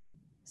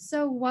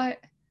 So what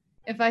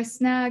if I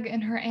snag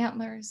in her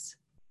antlers?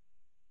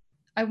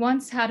 I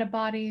once had a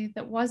body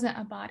that wasn't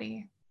a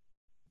body.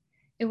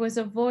 It was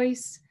a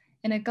voice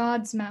in a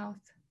god's mouth.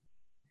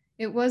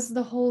 It was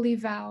the holy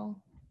vow.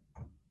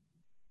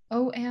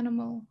 O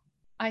animal,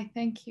 I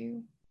thank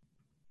you.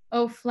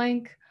 O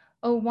flank,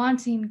 O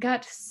wanting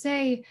gut,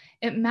 say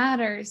it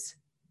matters.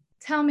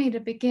 Tell me to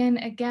begin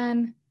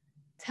again.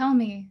 Tell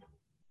me,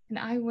 and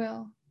I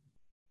will.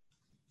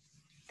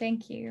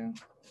 Thank you.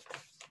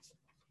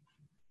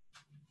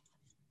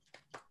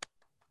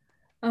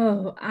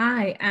 Oh,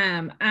 I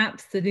am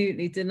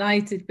absolutely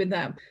delighted with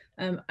that.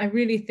 I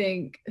really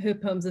think her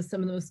poems are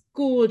some of the most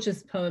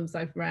gorgeous poems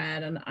I've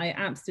read, and I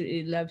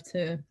absolutely loved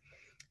her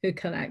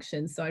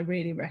collection, so I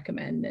really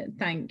recommend it.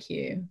 Thank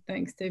you.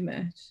 Thanks so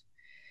much.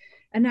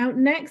 And now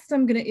next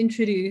I'm going to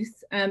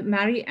introduce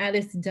Mary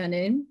Ellis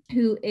Dunning,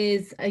 who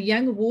is a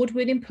young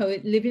award-winning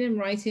poet living and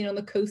writing on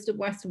the coast of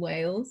West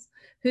Wales.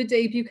 Her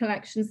debut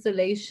collection,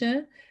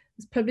 Salacia,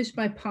 was published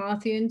by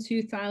Parthia in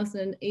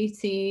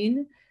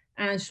 2018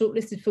 and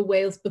shortlisted for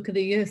Wales Book of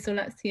the Year. So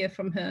let's hear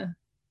from her.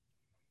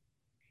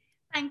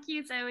 Thank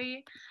you,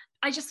 Zoe.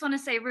 I just want to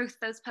say, Ruth,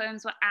 those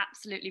poems were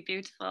absolutely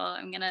beautiful.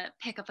 I'm going to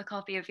pick up a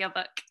copy of your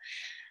book.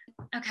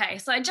 Okay,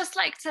 so I'd just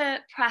like to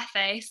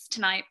preface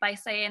tonight by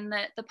saying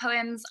that the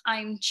poems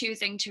I'm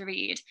choosing to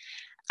read,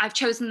 I've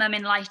chosen them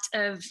in light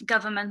of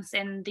governments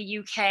in the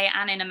UK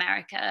and in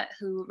America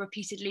who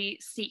repeatedly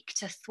seek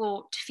to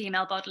thwart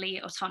female bodily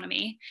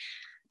autonomy.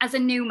 As a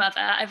new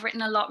mother, I've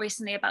written a lot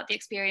recently about the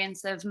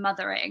experience of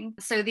mothering.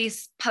 So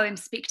these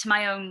poems speak to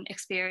my own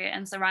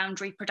experience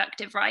around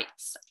reproductive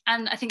rights,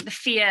 and I think the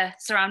fear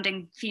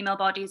surrounding female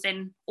bodies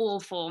in all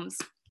forms.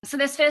 So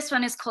this first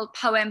one is called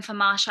Poem for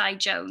Marsha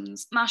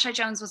Jones. Marsha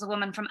Jones was a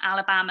woman from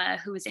Alabama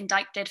who was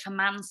indicted for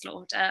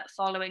manslaughter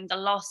following the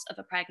loss of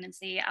a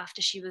pregnancy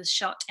after she was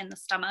shot in the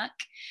stomach.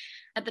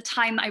 At the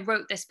time I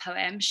wrote this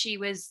poem, she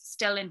was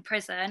still in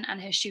prison and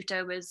her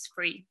shooter was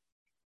free.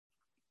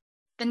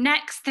 The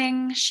next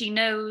thing she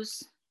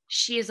knows,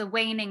 she is a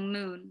waning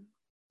moon,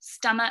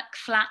 stomach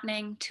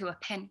flattening to a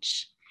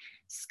pinch,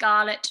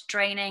 scarlet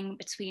draining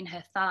between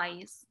her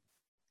thighs.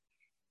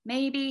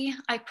 Maybe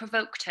I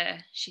provoked her,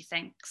 she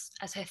thinks,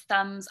 as her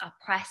thumbs are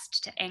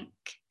pressed to ink,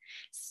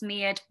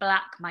 smeared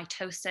black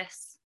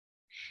mitosis.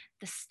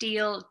 The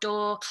steel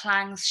door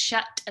clangs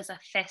shut as a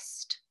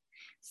fist.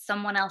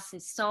 Someone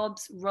else's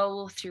sobs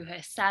roll through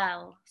her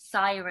cell,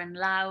 siren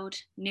loud,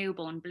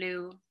 newborn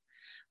blue,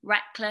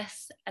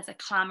 reckless as a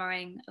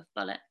clamoring of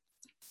bullets.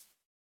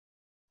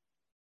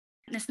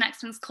 This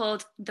next one's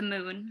called The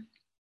Moon.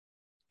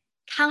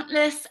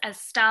 Countless as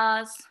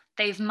stars,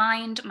 they've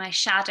mined my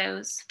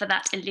shadows for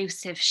that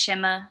elusive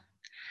shimmer,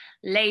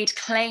 laid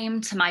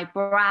claim to my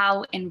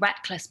brow in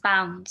reckless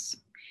bounds,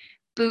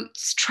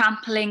 boots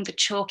trampling the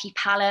chalky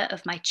palette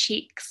of my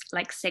cheeks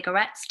like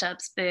cigarette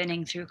stubs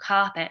burning through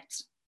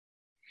carpet.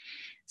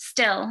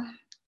 Still,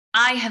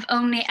 I have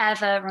only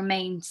ever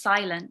remained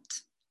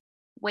silent,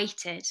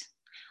 waited,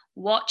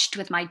 watched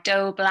with my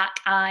dough-black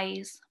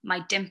eyes,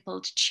 my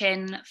dimpled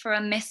chin for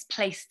a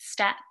misplaced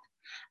step,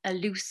 a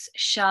loose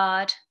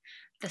shard,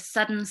 the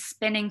sudden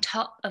spinning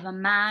top of a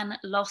man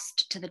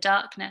lost to the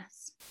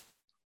darkness.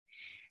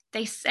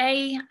 They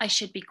say I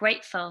should be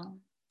grateful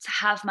to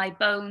have my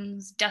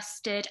bones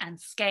dusted and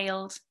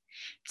scaled,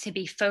 to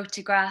be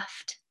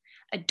photographed,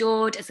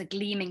 adored as a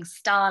gleaming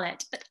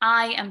starlet, but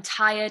I am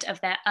tired of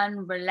their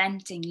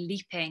unrelenting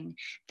leaping,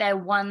 their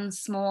one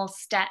small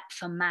step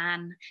for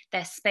man,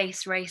 their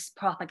space race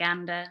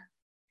propaganda,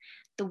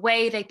 the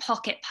way they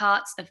pocket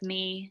parts of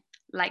me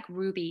like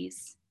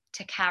rubies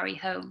to carry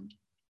home.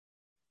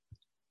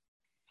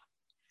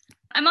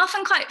 I'm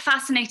often quite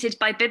fascinated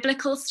by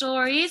biblical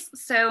stories.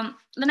 So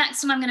the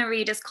next one I'm going to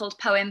read is called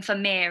Poem for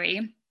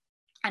Mary,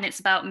 and it's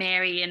about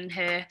Mary and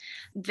her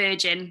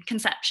virgin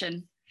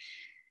conception.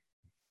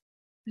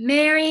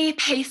 Mary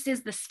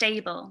paces the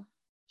stable,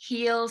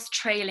 heels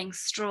trailing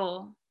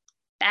straw,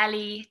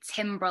 belly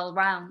timbrel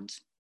round.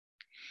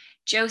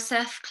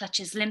 Joseph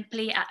clutches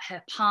limply at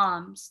her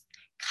palms,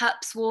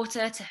 cups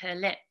water to her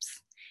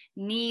lips,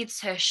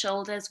 kneads her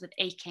shoulders with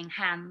aching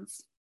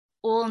hands.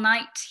 All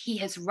night he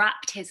has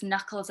rapped his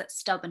knuckles at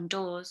stubborn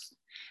doors,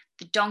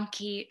 the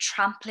donkey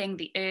trampling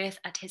the earth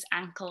at his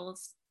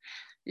ankles,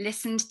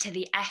 listened to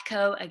the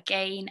echo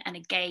again and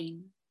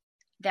again.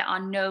 There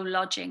are no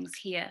lodgings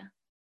here.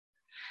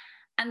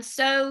 And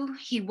so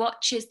he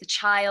watches the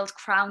child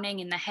crowning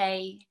in the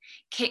hay,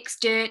 kicks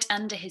dirt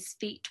under his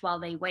feet while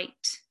they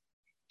wait.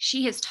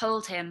 She has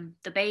told him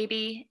the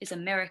baby is a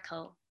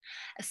miracle,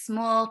 a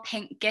small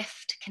pink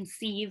gift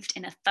conceived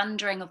in a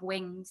thundering of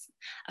wings,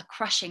 a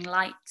crushing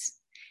light,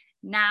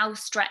 now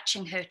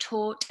stretching her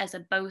taut as a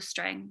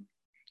bowstring,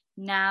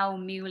 now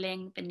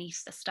mewling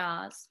beneath the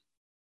stars.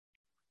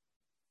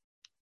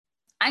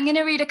 I'm going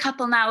to read a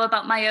couple now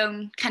about my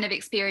own kind of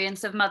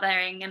experience of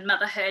mothering and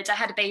motherhood. I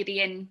had a baby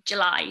in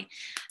July,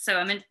 so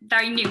I'm a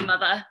very new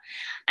mother.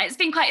 It's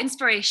been quite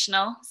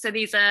inspirational. So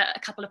these are a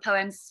couple of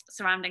poems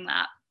surrounding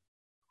that.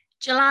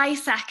 July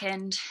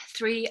 2nd,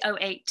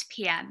 3:08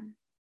 p.m.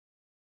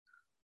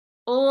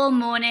 All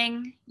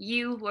morning,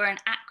 you were an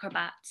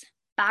acrobat,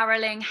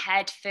 barreling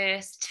head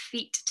first,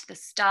 feet to the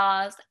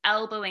stars,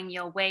 elbowing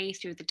your way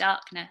through the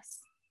darkness.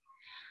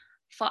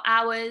 For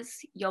hours,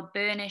 your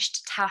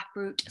burnished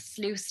taproot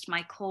sluiced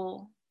my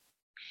core.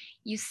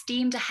 You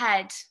steamed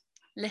ahead,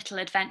 little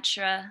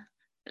adventurer,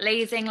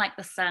 blazing like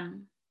the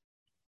sun.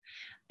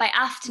 By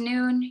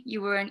afternoon,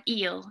 you were an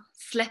eel,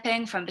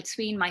 slipping from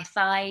between my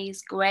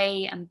thighs,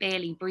 grey and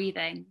barely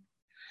breathing,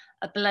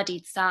 a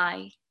bloodied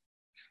sigh.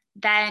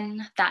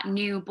 Then that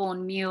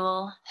newborn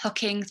mule,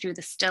 hooking through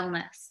the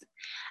stillness,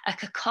 a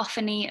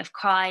cacophony of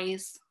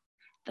cries,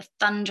 the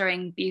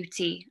thundering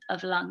beauty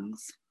of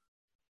lungs.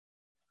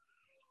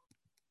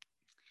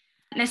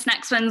 This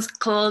next one's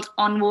called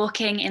On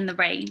Walking in the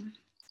Rain.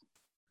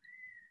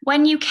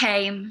 When you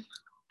came,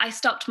 I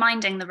stopped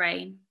minding the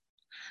rain,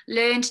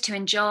 learned to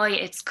enjoy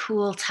its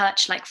cool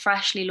touch like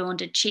freshly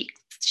laundered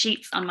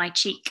sheets on my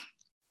cheek.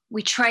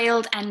 We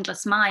trailed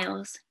endless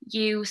miles,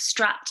 you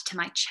strapped to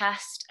my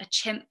chest, a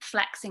chimp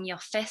flexing your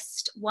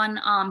fist, one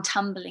arm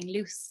tumbling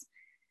loose,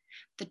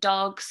 the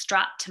dog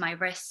strapped to my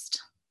wrist.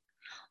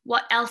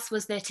 What else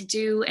was there to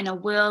do in a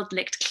world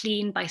licked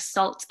clean by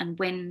salt and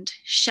wind,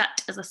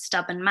 shut as a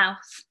stubborn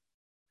mouth?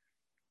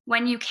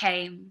 When you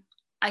came,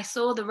 I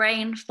saw the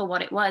rain for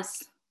what it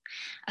was,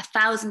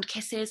 1,000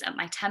 kisses at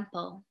my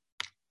temple,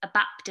 a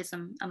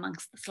baptism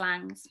amongst the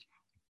slangs.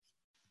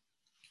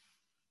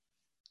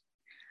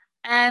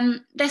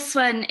 This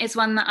one is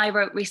one that I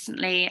wrote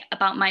recently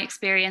about my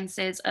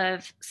experiences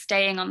of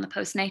staying on the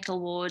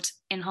postnatal ward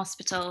in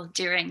hospital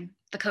during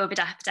the COVID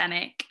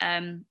epidemic,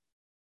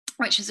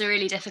 which was a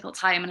really difficult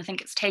time. And I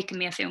think it's taken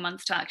me a few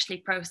months to actually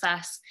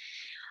process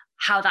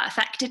how that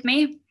affected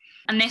me.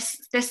 And this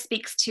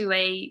speaks to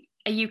a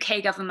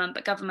UK government,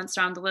 but governments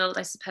around the world,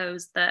 I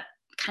suppose, that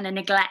kind of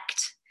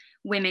neglect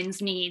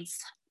women's needs,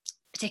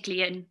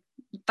 particularly in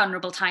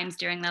vulnerable times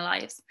during their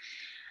lives.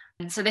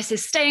 And so this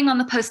is staying on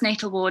the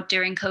postnatal ward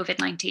during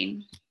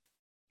COVID-19.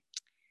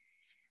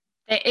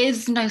 There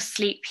is no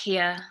sleep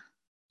here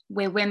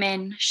where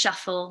women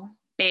shuffle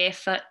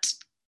barefoot,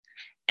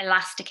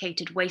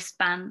 elasticated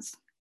waistbands,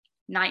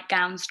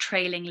 nightgowns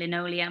trailing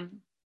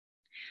linoleum.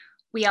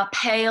 We are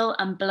pale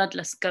and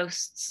bloodless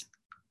ghosts.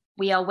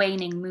 We are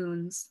waning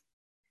moons.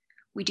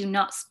 We do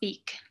not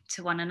speak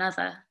to one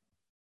another.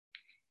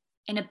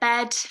 In a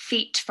bed,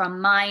 feet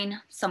from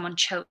mine, someone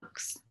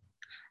chokes.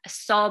 A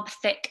sob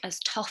thick as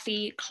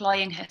toffee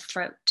cloying her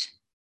throat.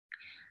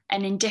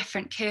 An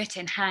indifferent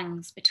curtain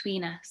hangs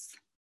between us.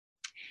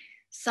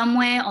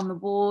 Somewhere on the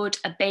ward,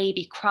 a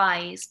baby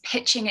cries,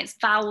 pitching its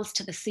vowels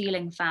to the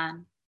ceiling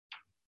fan.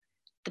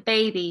 The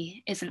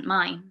baby isn't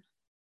mine.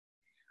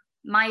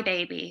 My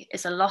baby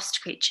is a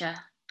lost creature,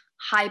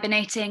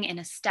 hibernating in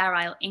a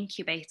sterile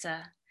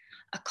incubator,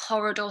 a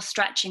corridor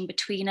stretching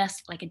between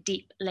us like a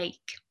deep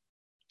lake.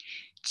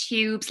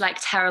 Tubes like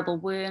terrible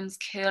worms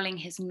curling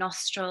his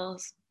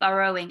nostrils,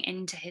 burrowing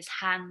into his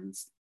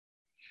hands.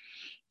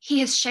 He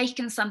has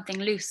shaken something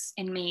loose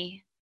in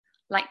me,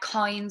 like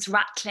coins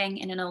rattling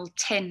in an old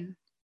tin.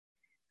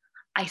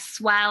 I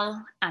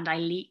swell and I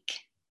leak,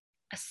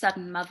 a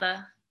sudden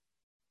mother.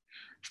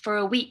 For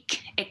a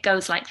week, it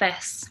goes like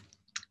this,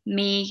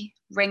 me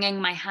wringing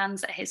my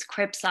hands at his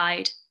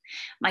cribside,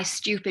 my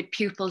stupid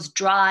pupils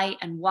dry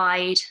and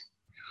wide,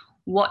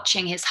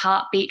 watching his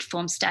heartbeat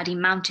form steady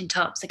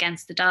mountaintops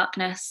against the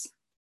darkness,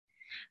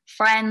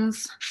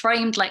 Friends,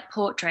 framed like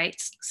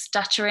portraits,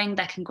 stuttering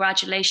their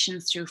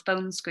congratulations through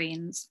phone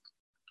screens.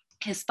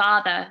 His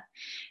father,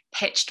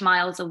 pitched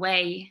miles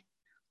away,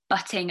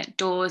 butting at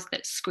doors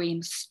that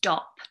scream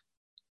stop,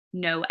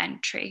 no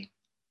entry.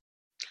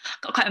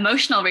 Got quite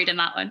emotional reading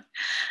that one.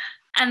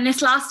 And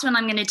this last one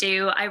I'm going to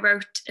do, I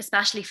wrote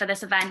especially for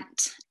this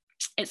event.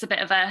 It's a bit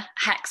of a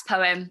hex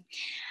poem.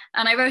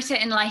 And I wrote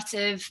it in light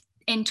of,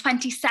 in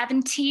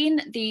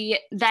 2017, the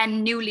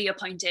then newly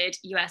appointed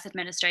US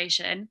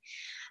administration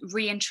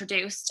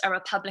reintroduced a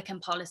Republican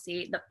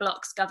policy that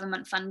blocks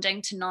government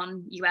funding to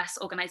non-US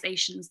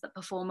organizations that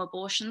perform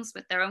abortions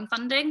with their own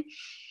funding.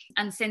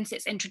 And since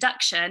its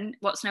introduction,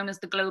 what's known as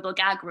the global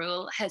gag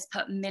rule has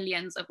put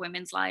millions of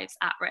women's lives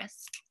at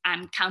risk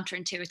and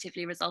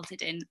counterintuitively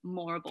resulted in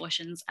more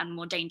abortions and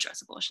more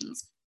dangerous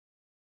abortions.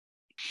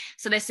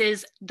 So this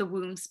is The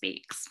Womb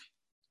Speaks.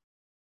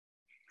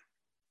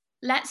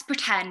 Let's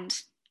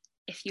pretend,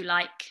 if you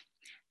like,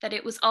 that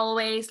it was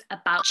always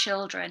about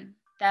children,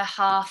 their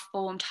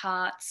half-formed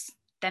hearts,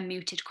 their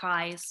muted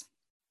cries.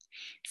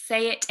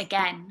 Say it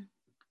again.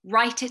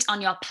 Write it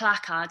on your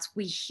placards.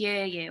 We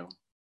hear you.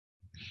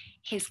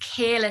 His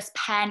careless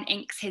pen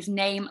inks his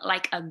name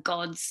like a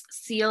god's,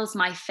 seals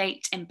my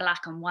fate in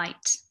black and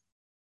white.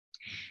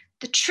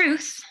 The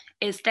truth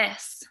is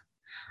this.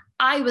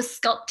 I was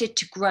sculpted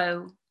to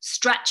grow,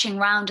 stretching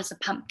round as a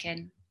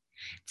pumpkin,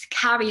 to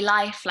carry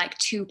life like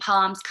two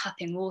palms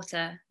cupping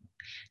water,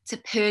 to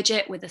purge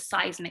it with a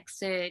seismic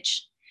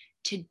surge,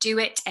 to do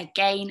it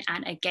again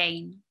and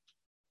again.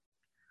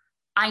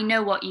 I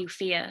know what you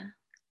fear,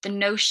 the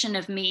notion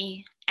of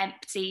me,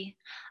 empty,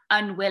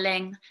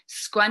 unwilling,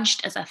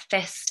 scrunched as a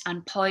fist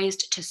and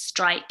poised to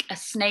strike, a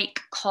snake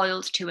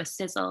coiled to a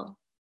sizzle.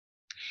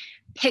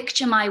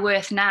 Picture my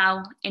worth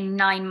now in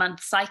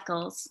 9-month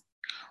cycles.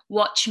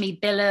 Watch me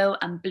billow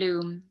and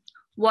bloom.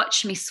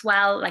 Watch me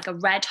swell like a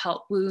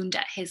red-hot wound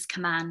at his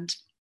command.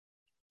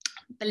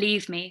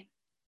 Believe me,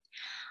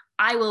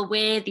 I will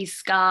wear these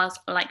scars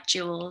like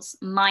jewels,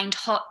 mined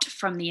hot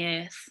from the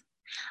earth.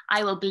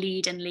 I will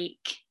bleed and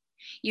leak.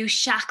 You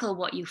shackle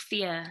what you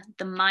fear,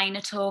 the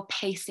minotaur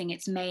pacing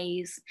its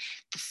maze,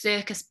 the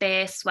circus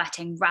bear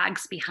sweating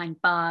rags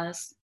behind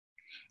bars.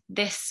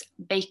 This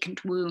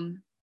vacant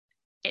womb,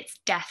 its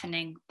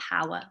deafening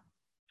power.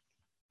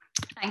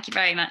 Thank you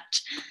very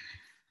much.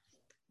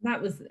 That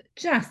was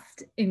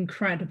just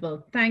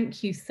incredible.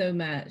 Thank you so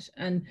much.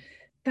 And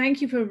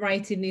thank you for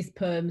writing these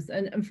poems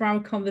and for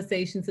our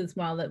conversations as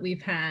well that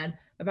we've had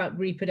about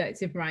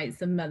reproductive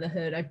rights and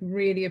motherhood. I've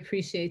really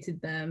appreciated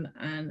them.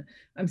 And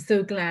I'm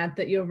so glad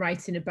that you're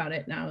writing about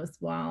it now as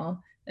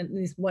well. And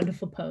these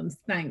wonderful poems.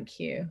 Thank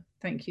you.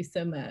 Thank you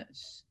so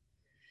much.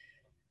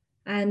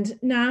 And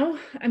now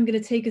I'm going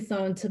to take us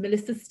on to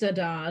Melissa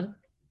Studdard,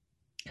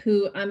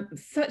 who I'm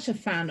such a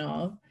fan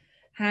of.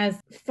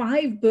 Has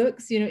 5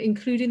 books,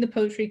 including the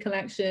poetry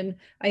collection,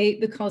 I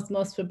Ate the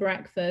Cosmos for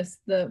Breakfast,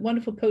 the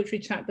wonderful poetry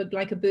chapbook,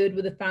 Like a Bird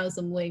with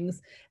 1,000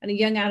 Wings, and a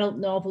young adult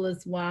novel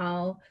as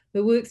well.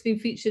 Her work's been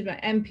featured by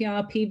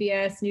NPR,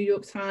 PBS, New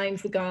York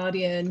Times, The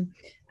Guardian,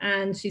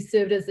 and she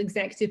served as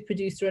executive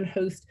producer and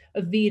host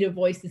of Vida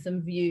Voices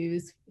and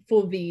Views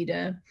for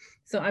Vida.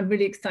 So I'm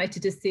really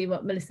excited to see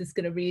what Melissa's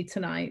going to read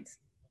tonight.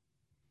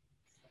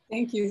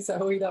 Thank you,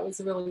 Zoe. That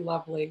was really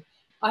lovely.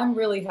 I'm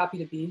really happy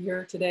to be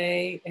here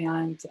today,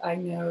 and I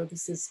know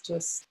this is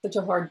just such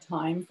a hard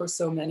time for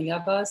so many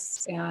of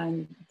us,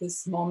 and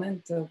this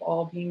moment of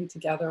all being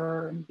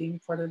together and being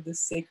part of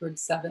this sacred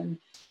 7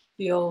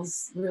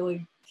 feels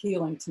really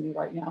healing to me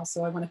right now.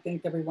 So I want to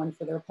thank everyone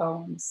for their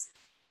poems.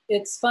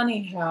 It's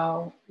funny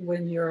how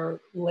when you're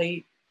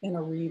late in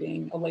a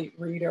reading, a late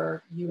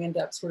reader, you end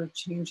up sort of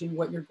changing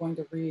what you're going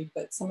to read,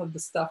 but some of the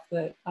stuff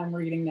that I'm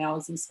reading now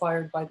is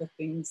inspired by the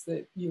things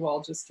that you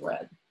all just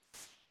read.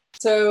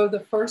 So the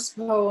first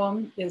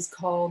poem is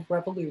called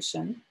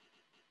Revolution.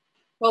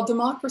 Well,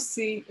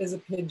 democracy is a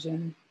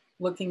pigeon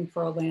looking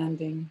for a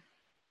landing.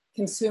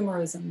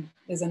 Consumerism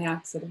is an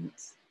accident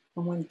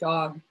from when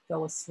God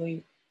fell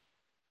asleep.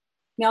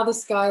 Now the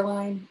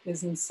skyline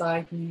is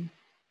inside me,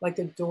 like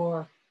a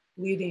door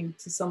leading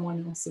to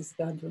someone else's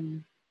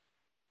bedroom.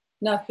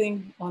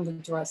 Nothing on the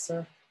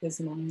dresser is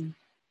mine.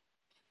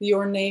 The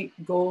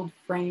ornate gold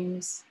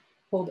frames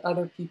hold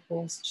other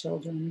people's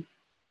children.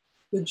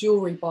 The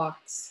jewelry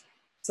box,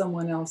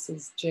 someone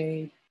else's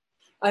jade.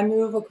 I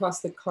move across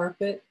the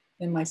carpet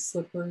in my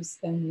slippers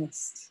and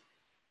mist,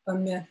 a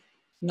myth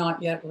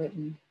not yet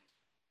written.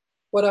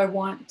 What I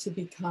want to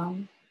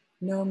become,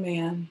 no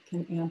man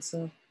can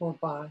answer or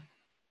buy.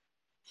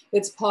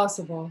 It's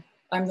possible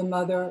I'm the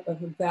mother of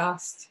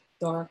vast,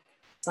 dark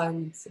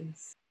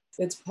silences.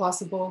 It's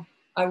possible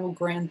I will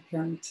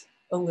grandparent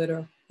a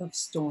litter of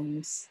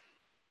storms.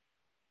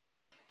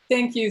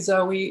 Thank you,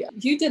 Zoe.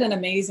 You did an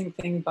amazing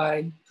thing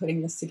by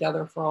putting this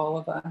together for all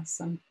of us.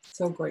 I'm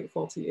so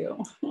grateful to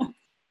you.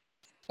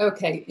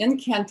 Okay,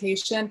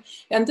 Incantation.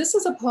 And this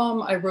is a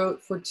poem I wrote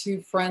for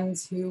 2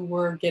 friends who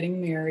were getting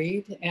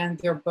married, and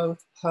they're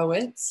both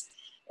poets.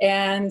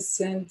 And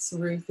since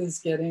Ruth is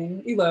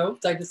getting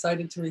eloped, I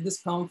decided to read this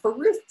poem for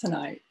Ruth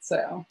tonight.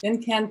 So,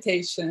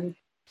 incantation.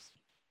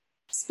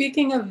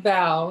 Speaking of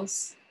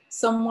vows,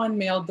 someone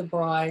mailed the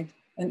bride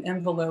an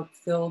envelope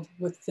filled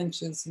with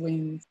finches'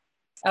 wings,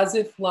 as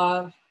if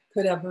love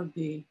could ever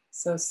be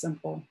so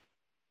simple.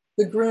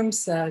 The groom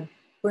said,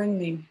 "Bring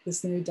me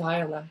this new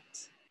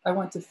dialect. I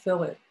want to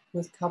fill it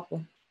with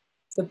couplet."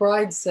 The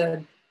bride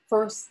said,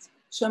 "First,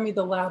 show me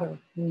the ladder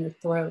in your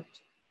throat."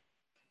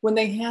 When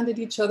they handed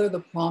each other the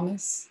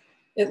promise,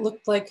 it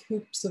looked like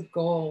hoops of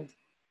gold,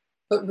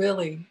 but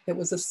really it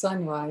was a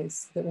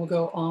sunrise that will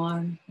go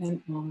on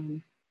and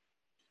on.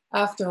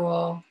 After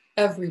all,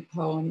 every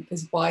poem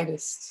is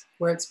widest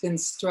where it's been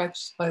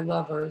stretched by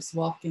lovers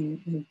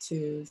walking in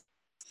twos.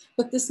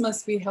 But this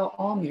must be how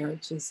all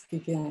marriages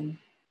begin.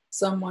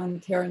 Someone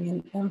carrying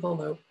an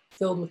envelope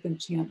filled with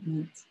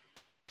enchantment,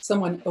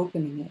 someone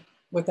opening it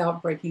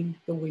without breaking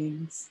the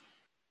wings.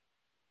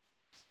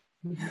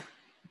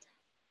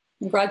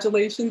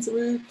 Congratulations,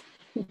 Ruth.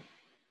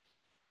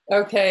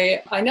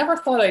 Okay, I never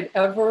thought I'd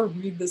ever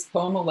read this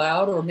poem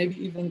aloud or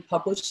maybe even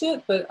publish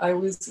it, but I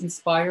was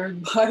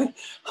inspired by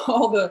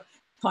all the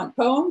cunt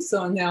poems,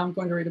 so now I'm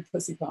going to read a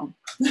pussy poem.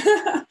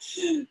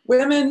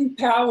 Women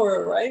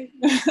power, right?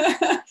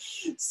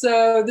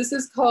 So this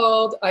is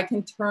called "I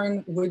Can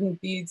Turn Wooden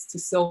Beads to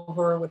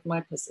Silver with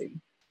My Pussy."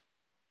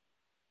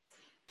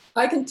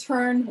 I can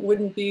turn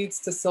wooden beads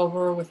to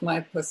silver with my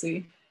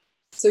pussy,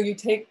 so you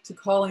take to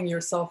calling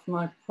yourself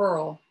my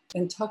pearl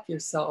and tuck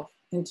yourself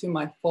into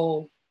my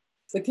fold.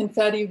 The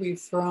confetti we've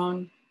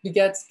thrown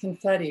begets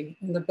confetti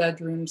in the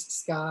bedroom's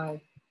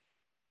sky.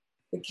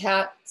 The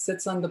cat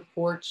sits on the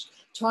porch,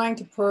 trying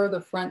to purr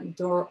the front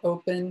door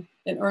open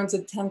and earns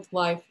a 10th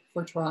life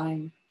for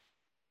trying.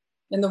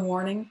 In the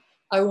morning,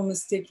 I will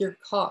mistake your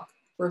cock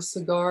for a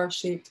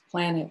cigar-shaped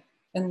planet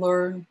and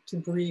learn to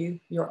breathe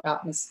your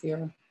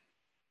atmosphere.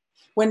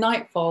 When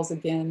night falls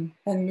again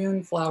and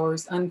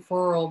moonflowers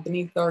unfurl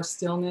beneath our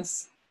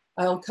stillness,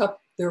 I'll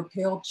cup their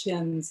pale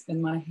chins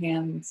in my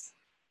hands.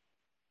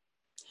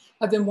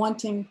 I've been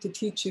wanting to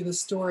teach you the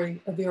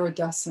story of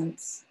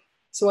iridescence,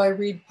 so I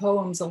read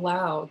poems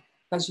aloud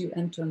as you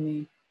enter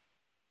me.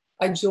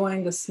 I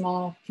join the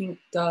small pink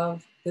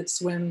dove that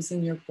swims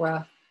in your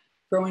breath,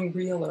 growing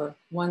realer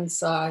one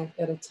sigh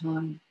at a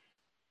time.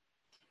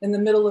 In the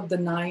middle of the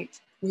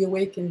night, we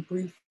awaken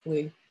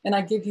briefly, and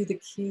I give you the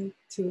key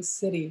to a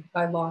city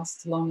I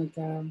lost long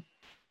ago,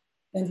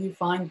 and you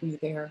find me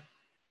there.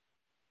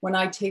 When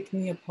I take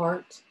me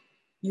apart,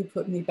 you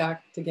put me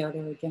back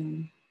together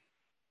again.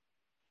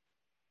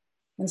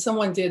 And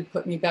someone did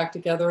put me back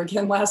together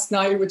again last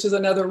night, which is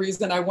another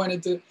reason I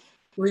wanted to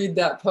read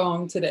that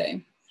poem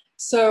today.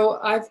 So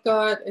I've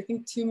got, I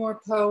think, 2 more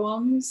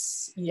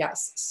poems.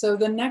 Yes. So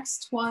the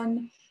next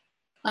one,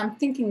 I'm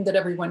thinking that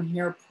everyone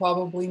here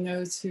probably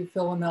knows who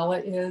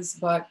Philomela is,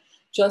 but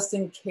just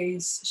in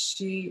case,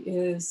 she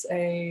is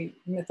a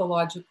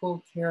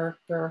mythological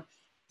character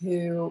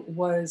who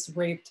was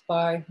raped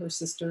by her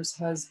sister's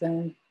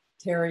husband,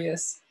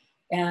 Tereus.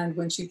 And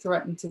when she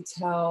threatened to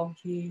tell,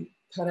 he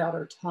cut out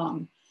her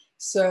tongue.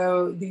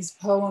 So these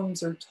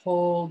poems are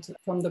told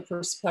from the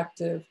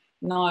perspective,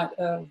 not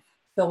of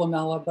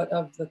Philomela, but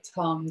of the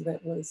tongue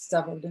that was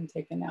severed and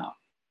taken out.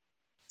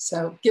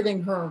 So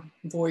giving her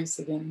voice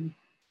again.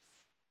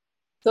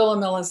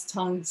 Philomela's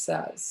tongue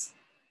says,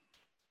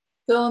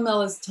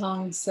 Philomela's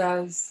tongue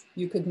says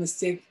you could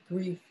mistake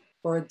grief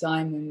for a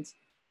diamond,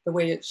 the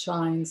way it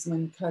shines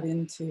when cut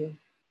into,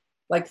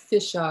 like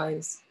fish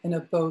eyes in a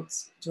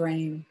boat's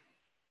drain.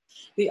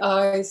 The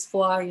eyes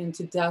fly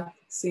into death,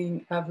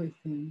 seeing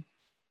everything.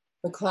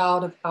 The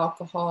cloud of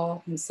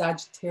alcohol in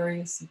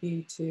Sagittarius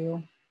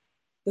B2,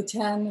 the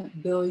 10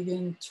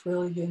 billion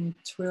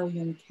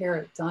trillion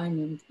carat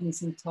diamond in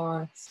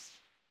Centaurus,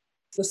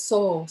 the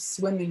soul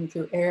swimming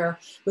through air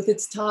with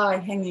its tie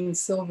hanging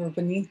silver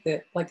beneath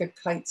it like a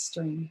kite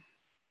string.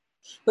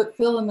 But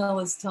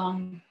Philomela's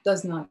tongue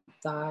does not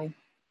die.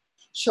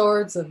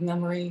 Shards of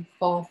memory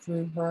fall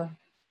through her,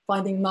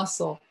 finding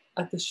muscle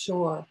at the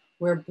shore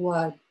where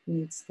blood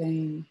meets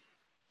vein,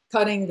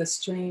 cutting the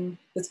stream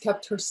that's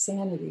kept her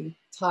sanity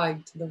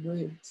tied to the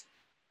root.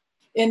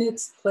 In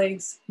its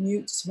place,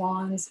 mute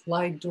swans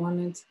lie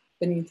dormant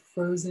beneath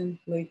frozen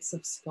lakes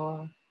of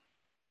scar.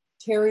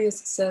 Tereus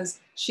says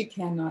she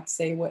cannot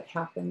say what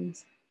happened.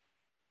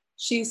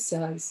 She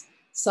says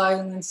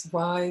silence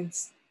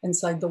writhes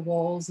inside the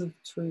walls of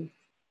truth,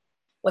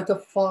 like a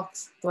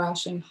fox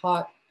thrashing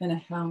hot in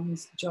a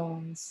hound's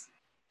jaws,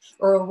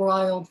 or a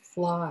riled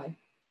fly,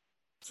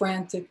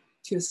 frantic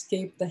to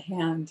escape the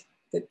hand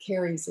that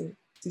carries it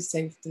to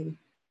safety.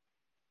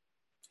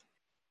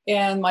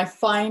 And my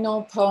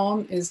final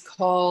poem is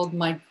called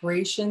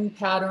Migration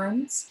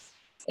Patterns.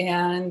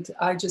 And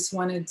I just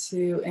wanted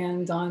to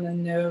end on a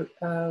note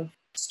of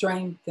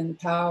strength and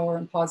power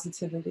and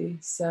positivity.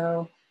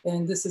 So,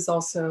 and this is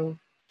also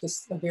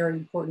just a very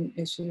important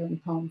issue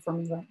and poem for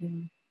me right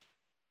now.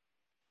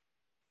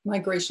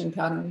 Migration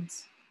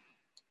patterns.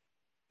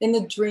 In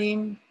the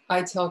dream,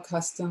 I tell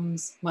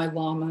customs my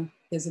llama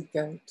is a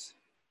goat.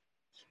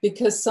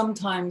 Because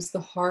sometimes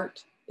the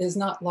heart is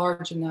not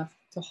large enough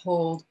to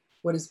hold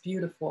what is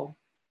beautiful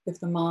if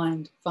the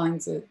mind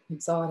finds it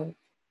exotic.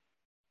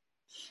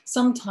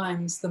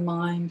 Sometimes the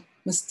mind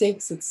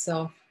mistakes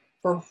itself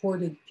for a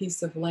hoarded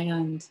piece of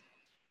land,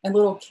 and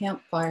little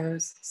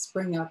campfires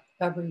spring up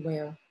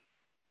everywhere.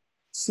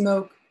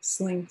 Smoke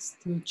slinks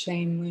through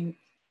chain link.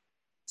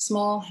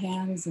 Small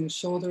hands and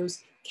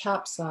shoulders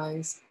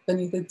capsize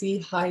beneath a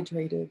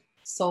dehydrated,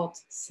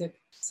 salt-sick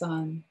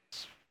sun.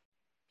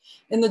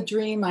 In the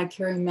dream, I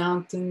carry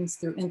mountains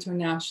through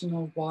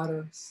international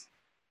waters.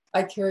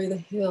 I carry the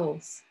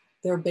hills,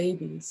 their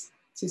babies,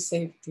 to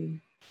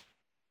safety.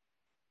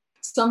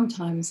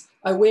 Sometimes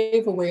I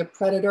wave away a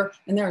predator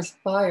and there is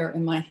fire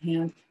in my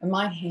hand, and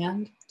my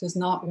hand does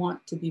not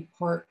want to be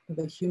part of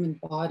a human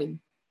body.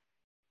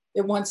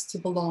 It wants to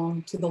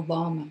belong to the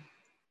llama,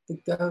 the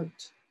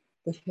goat,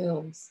 the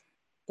hills,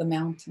 the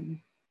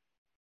mountain.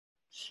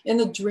 In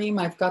the dream,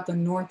 I've got the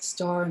North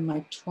Star in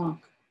my trunk.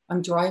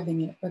 I'm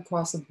driving it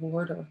across a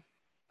border.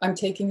 I'm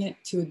taking it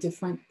to a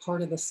different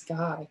part of the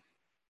sky.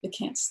 It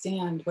can't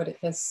stand what it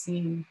has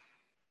seen.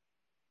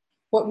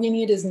 What we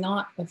need is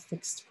not a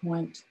fixed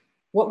point.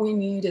 What we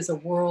need is a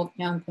world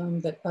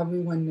anthem that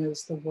everyone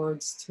knows the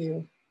words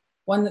to.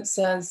 One that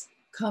says,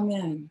 come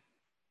in,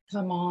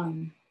 come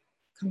on,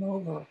 come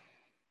over,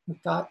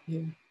 I've got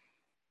you.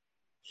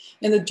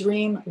 In the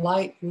dream,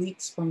 light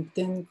leaks from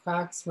thin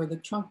cracks where the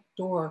trunk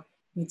door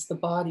meets the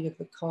body of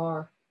the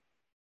car.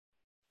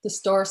 The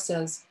star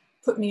says,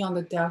 put me on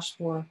the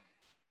dashboard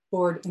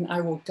and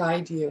I will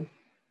guide you.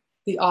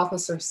 The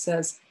officer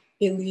says,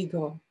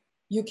 illegal.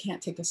 You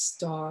can't take a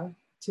star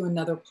to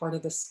another part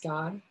of the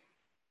sky.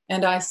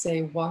 And I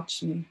say,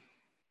 watch me.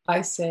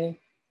 I say,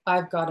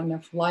 I've got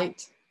enough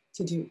light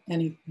to do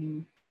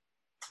anything.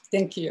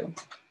 Thank you.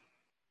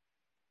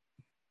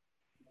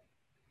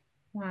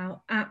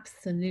 Wow,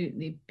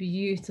 absolutely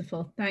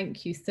beautiful.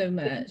 Thank you so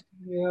much. Thank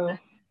you.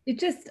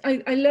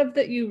 I love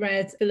that you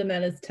read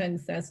Philomena's Tongue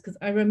Says, because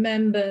I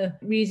remember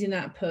reading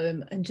that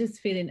poem and just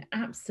feeling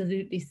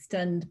absolutely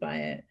stunned by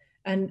it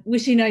and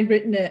wishing I'd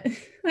written it.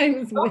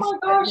 Oh my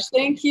gosh,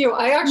 thank you.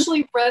 I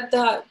actually read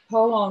that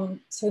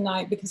poem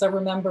tonight because I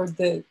remembered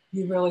that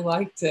you really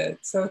liked it.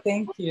 So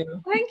thank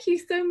you. Thank you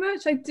so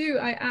much. I do.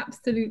 I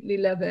absolutely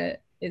love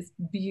it. It's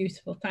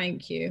beautiful.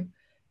 Thank you.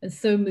 And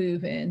so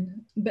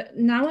moving. But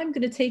now I'm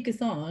going to take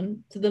us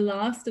on to the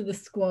last of the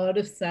squad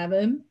of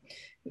 7.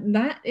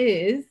 That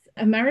is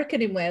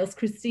American in Wales,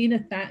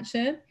 Christina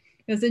Thatcher.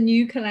 There's a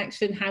new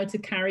collection, How to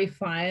Carry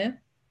Fire,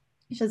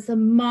 which has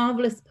some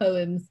marvelous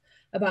poems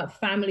about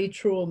family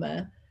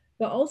trauma,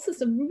 but also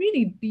some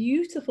really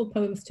beautiful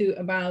poems too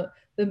about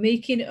the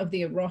making of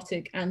the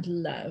erotic and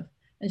love.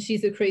 And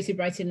she's a creative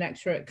writing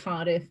lecturer at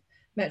Cardiff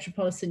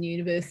Metropolitan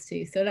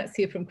University. So let's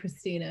hear from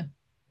Christina.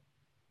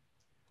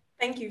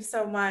 Thank you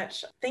so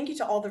much. Thank you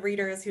to all the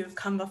readers who have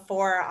come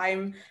before.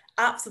 I'm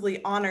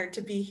absolutely honored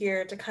to be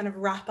here to kind of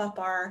wrap up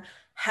our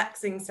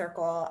hexing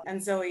circle.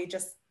 And Zoe,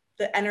 just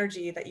the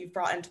energy that you've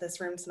brought into this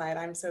room tonight,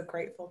 I'm so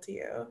grateful to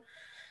you.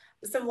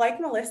 So like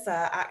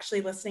Melissa,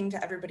 actually listening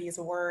to everybody's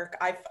work,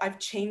 I've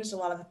changed a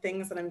lot of the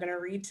things that I'm going to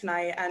read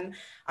tonight, and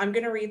I'm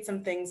going to read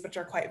some things which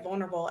are quite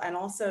vulnerable and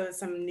also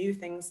some new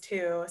things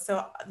too.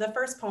 So the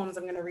first poems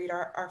I'm going to read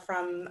are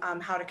from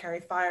How to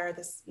Carry Fire,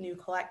 this new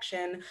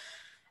collection.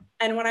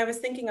 And when I was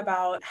thinking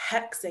about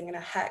hexing and a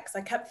hex,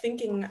 I kept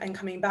thinking and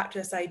coming back to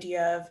this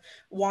idea of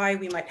why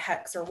we might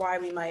hex or why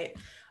we might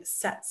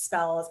set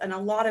spells. And a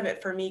lot of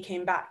it for me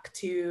came back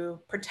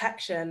to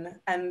protection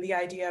and the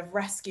idea of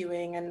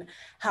rescuing and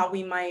how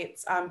we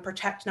might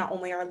protect not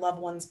only our loved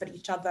ones, but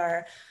each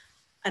other.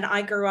 And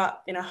I grew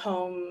up in a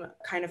home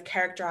kind of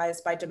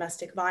characterized by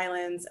domestic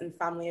violence and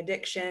family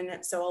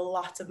addiction. So a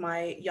lot of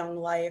my young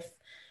life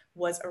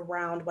was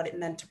around what it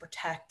meant to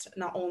protect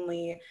not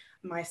only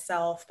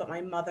myself, but my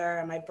mother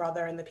and my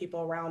brother and the people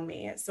around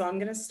me. So I'm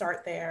going to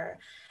start there.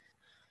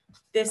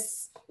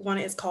 This one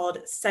is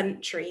called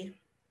Sentry.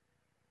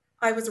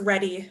 I was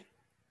ready,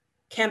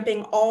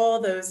 camping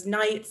all those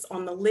nights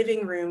on the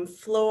living room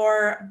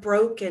floor,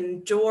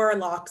 broken door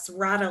locks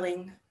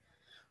rattling,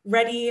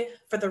 ready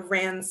for the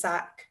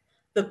ransack,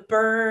 the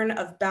burn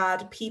of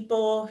bad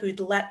people who'd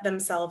let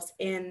themselves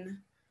in.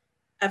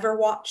 Ever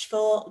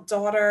watchful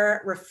daughter,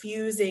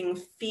 refusing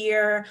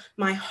fear,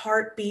 my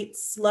heartbeat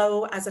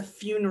slow as a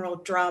funeral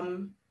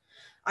drum.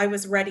 I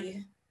was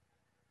ready.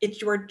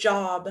 It's your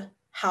job,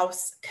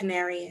 house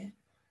canary.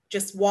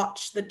 Just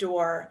watch the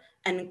door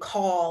and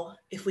call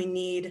if we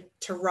need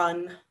to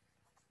run.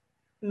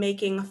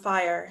 Making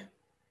fire.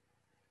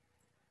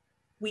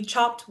 We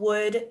chopped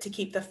wood to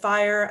keep the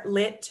fire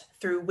lit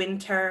through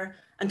winter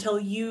until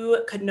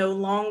you could no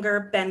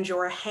longer bend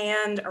your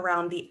hand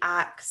around the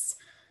axe.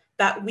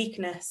 That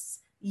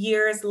weakness,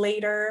 years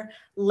later,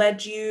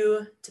 led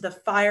you to the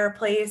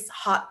fireplace,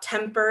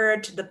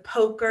 hot-tempered, to the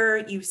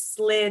poker you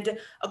slid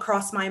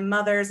across my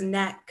mother's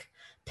neck,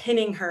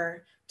 pinning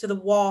her to the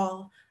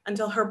wall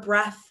until her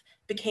breath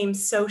became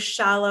so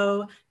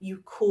shallow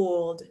you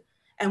cooled.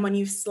 And when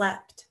you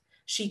slept,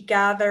 She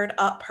gathered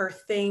up her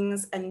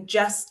things and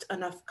just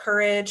enough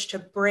courage to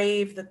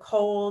brave the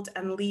cold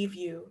and leave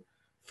you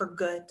for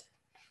good.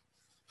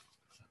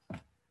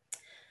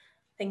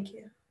 Thank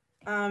you.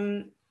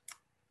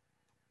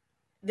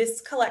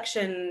 This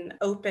collection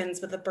opens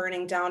with the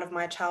burning down of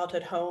my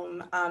childhood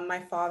home.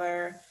 My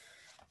father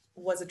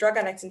was a drug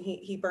addict and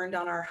he burned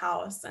down our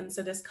house. And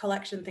so this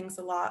collection thinks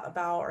a lot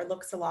about, or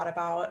looks a lot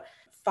about,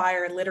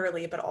 fire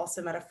literally, but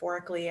also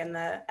metaphorically, and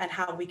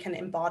how we can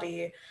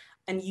embody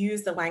and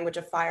use the language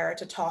of fire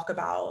to talk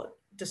about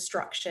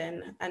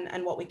destruction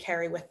and what we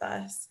carry with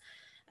us.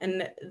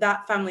 And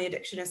that family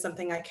addiction is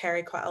something I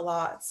carry quite a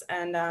lot.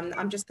 And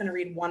I'm just going to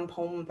read one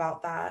poem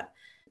about that.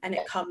 And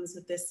it comes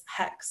with this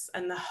hex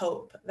and the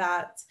hope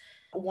that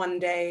one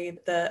day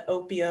the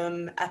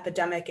opium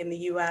epidemic in the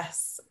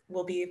US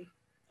will be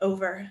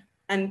over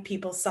and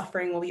people's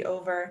suffering will be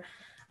over.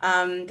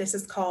 This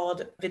is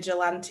called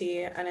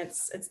Vigilante, and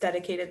it's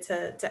dedicated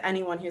to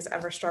anyone who's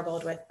ever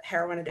struggled with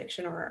heroin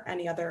addiction or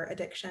any other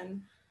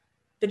addiction.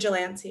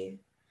 Vigilante.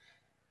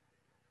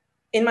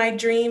 In my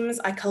dreams,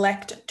 I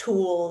collect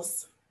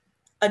tools,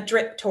 a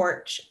drip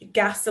torch,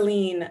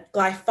 gasoline,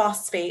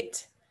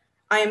 glyphosate.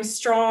 I am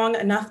strong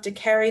enough to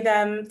carry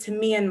them to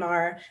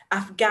Myanmar,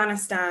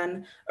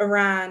 Afghanistan,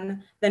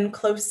 Iran, then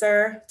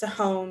closer to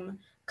home,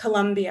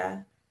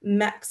 Colombia,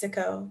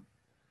 Mexico.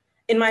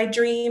 In my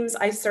dreams,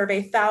 I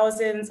survey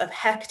thousands of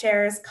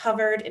hectares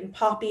covered in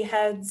poppy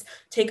heads,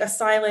 take a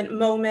silent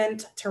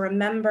moment to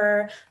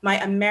remember my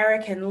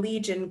American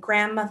Legion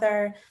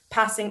grandmother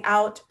passing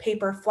out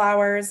paper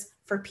flowers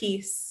for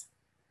peace.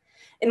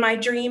 In my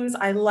dreams,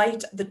 I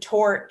light the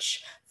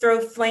torch, throw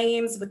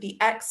flames with the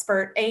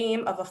expert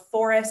aim of a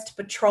forest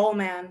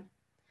patrolman.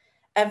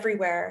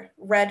 Everywhere,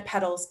 red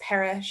petals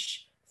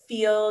perish,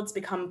 fields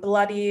become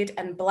bloodied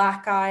and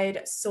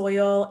black-eyed,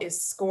 soil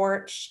is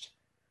scorched.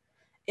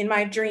 In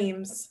my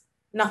dreams,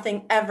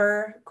 nothing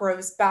ever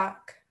grows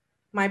back.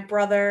 My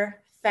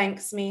brother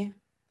thanks me.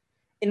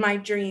 In my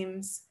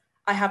dreams,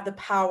 I have the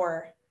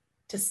power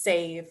to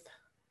save.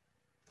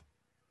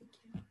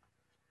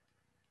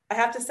 I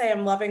have to say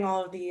I'm loving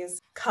all of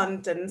these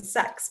cunt and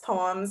sex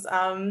poems.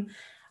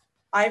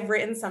 I've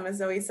written some, as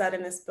Zoe said,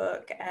 in this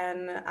book.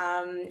 And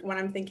when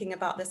I'm thinking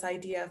about this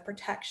idea of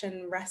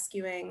protection,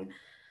 rescuing,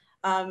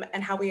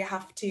 and how we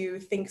have to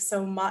think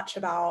so much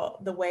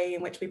about the way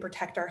in which we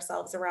protect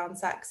ourselves around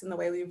sex and the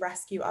way we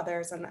rescue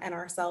others and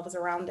ourselves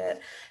around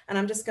it. And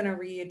I'm just going to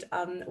read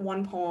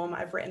one poem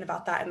I've written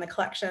about that in the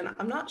collection.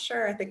 I'm not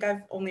sure. I think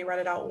I've only read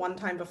it out one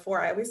time before.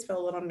 I always feel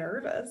a little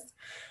nervous.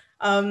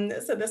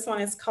 So this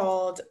one is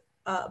called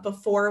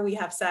Before We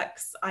Have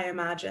Sex, I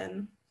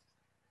Imagine.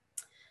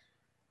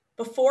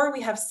 Before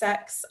we have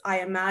sex, I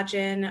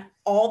imagine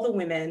all the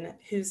women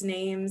whose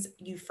names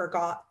you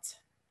forgot.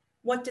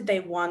 What did they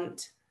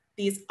want,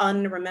 these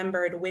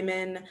unremembered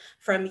women,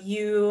 from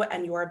you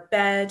and your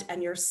bed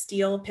and your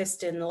steel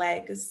piston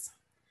legs?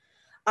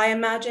 I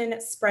imagine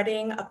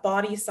spreading a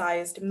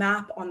body-sized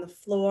map on the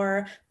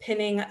floor,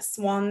 pinning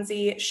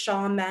Swansea,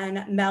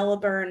 Xiamen,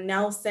 Melbourne,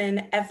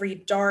 Nelson, every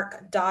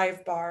dark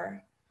dive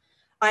bar.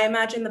 I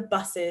imagine the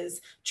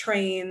buses,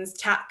 trains,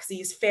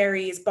 taxis,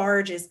 ferries,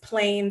 barges,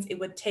 planes it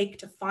would take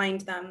to find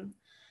them.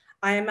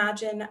 I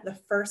imagine the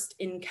first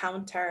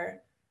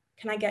encounter.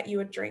 Can I get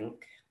you a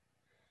drink?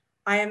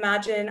 I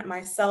imagine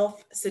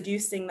myself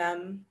seducing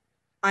them.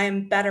 I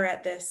am better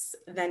at this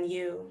than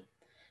you.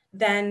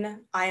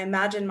 Then I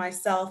imagine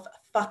myself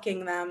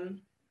fucking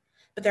them.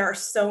 But there are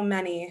so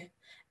many,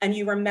 and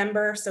you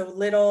remember so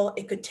little,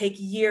 it could take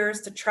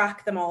years to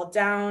track them all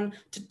down,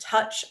 to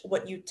touch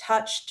what you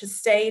touch, to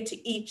say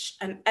to each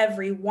and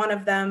every one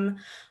of them,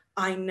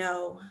 I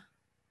know.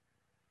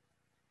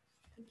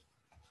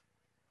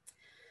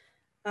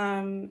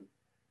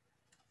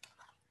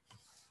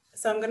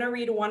 So I'm going to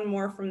read one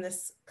more from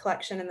this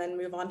collection and then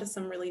move on to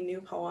some really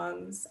new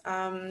poems.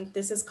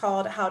 This is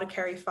called How to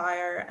Carry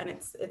Fire, and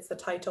it's the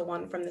title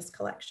one from this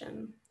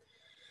collection.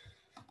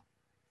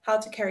 How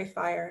to Carry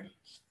Fire.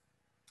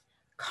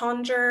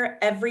 Conjure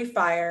every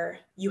fire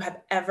you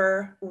have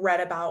ever read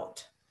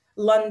about.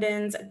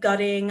 London's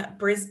gutting,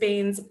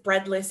 Brisbane's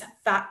breadless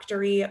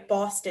factory,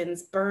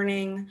 Boston's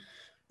burning.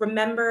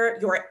 Remember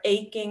your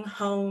aching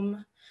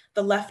home,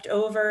 the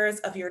leftovers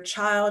of your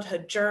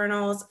childhood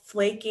journals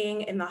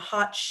flaking in the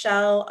hot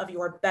shell of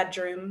your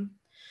bedroom.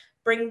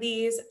 Bring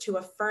these to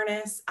a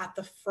furnace at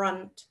the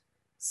front.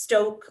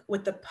 Stoke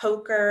with the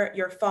poker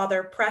your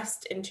father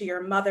pressed into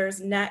your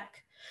mother's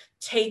neck.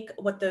 Take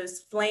what those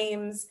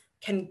flames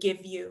can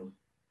give you.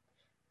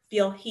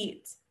 Feel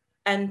heat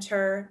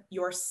enter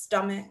your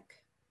stomach.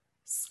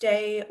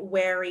 Stay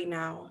wary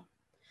now.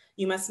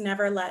 You must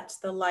never let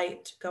the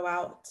light go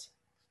out.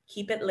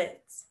 Keep it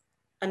lit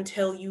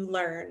until you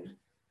learn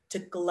to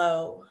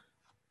glow.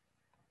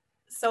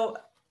 So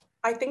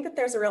I think that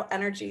there's a real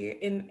energy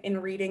in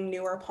reading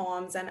newer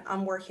poems, and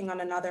I'm working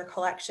on another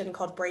collection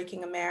called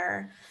Breaking a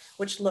Mare,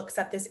 which looks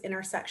at this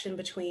intersection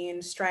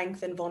between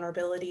strength and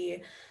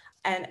vulnerability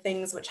and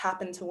things which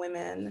happen to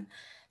women.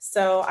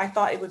 So I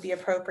thought it would be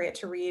appropriate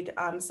to read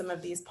some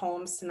of these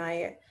poems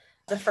tonight.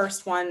 The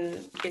first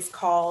one is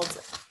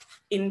called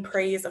In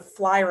Praise of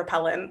Fly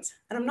Repellent.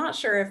 And I'm not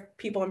sure if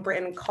people in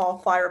Britain call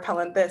fly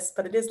repellent this,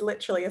 but it is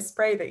literally a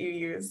spray that you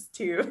use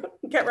to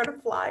get rid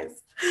of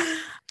flies.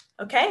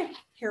 Okay,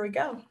 here we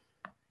go.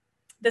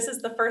 This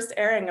is the first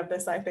airing of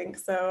this, I think,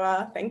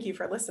 so thank you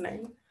for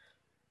listening.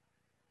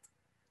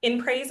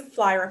 In Praise of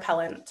Fly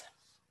Repellent.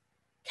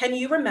 Can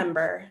you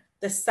remember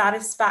the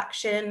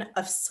satisfaction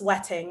of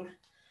sweating,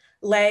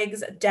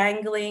 legs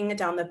dangling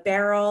down the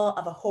barrel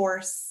of a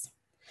horse?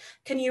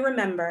 Can you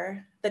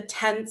remember the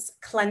tense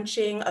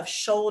clenching of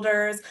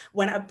shoulders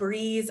when a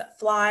breeze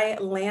fly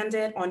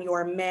landed on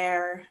your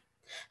mare?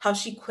 How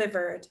she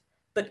quivered,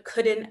 but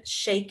couldn't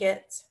shake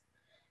it.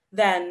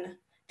 Then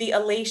the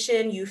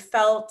elation you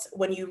felt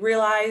when you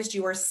realized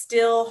you were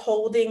still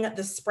holding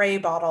the spray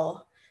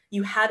bottle.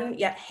 You hadn't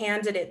yet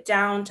handed it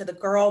down to the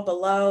girl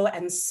below,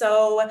 and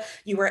so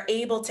you were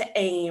able to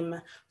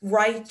aim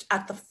right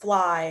at the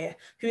fly,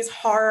 whose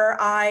horror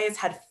eyes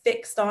had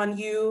fixed on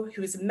you,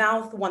 whose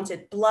mouth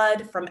wanted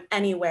blood from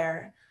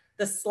anywhere,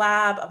 the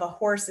slab of a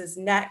horse's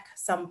neck,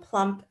 some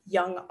plump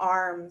young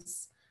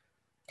arms.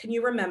 Can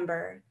you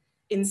remember,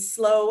 in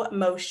slow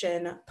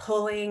motion,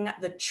 pulling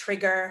the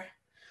trigger,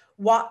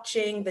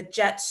 watching the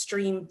jet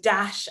stream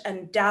dash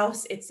and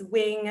douse its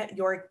wing,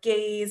 your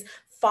gaze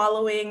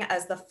following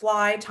as the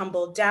fly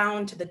tumbled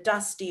down to the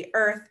dusty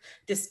earth,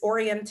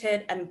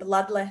 disoriented and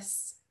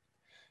bloodless?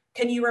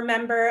 Can you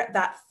remember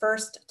that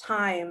first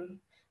time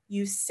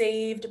you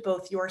saved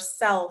both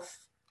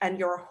yourself and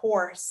your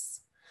horse,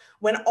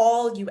 when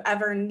all you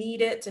ever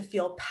needed to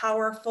feel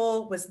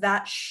powerful was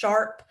that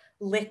sharp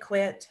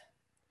liquid?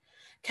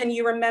 Can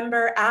you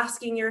remember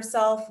asking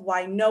yourself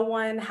why no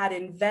one had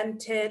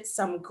invented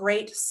some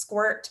great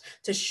squirt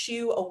to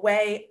shoo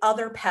away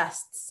other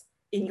pests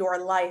in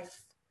your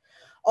life?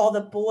 All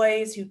the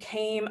boys who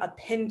came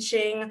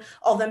a-pinching,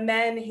 all the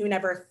men who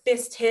never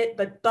fist hit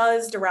but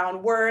buzzed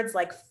around words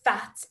like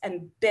fat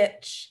and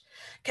bitch.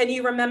 Can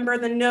you remember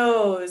the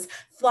nose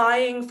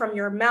flying from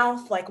your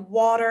mouth like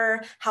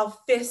water, how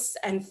fists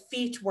and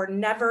feet were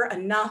never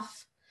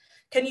enough?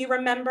 Can you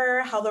remember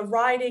how the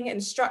riding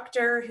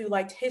instructor who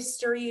liked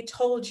history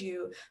told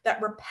you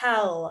that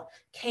repel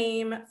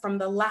came from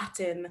the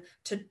Latin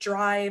to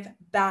drive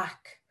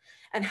back,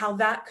 and how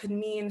that could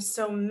mean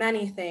so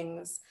many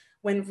things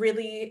when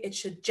really it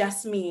should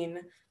just mean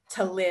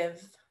to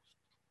live?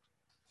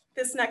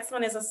 This next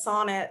one is a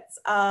sonnet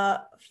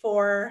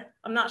for,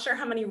 I'm not sure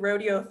how many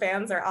rodeo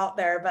fans are out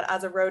there, but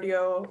as a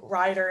rodeo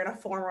rider in a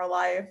former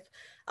life,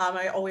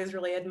 I always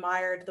really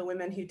admired the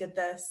women who did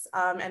this.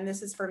 And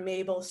this is for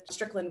Mabel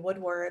Strickland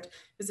Woodward,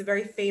 who's a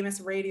very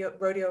famous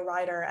rodeo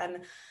rider.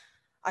 And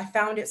I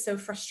found it so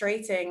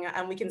frustrating,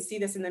 and we can see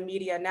this in the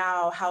media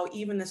now, how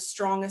even the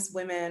strongest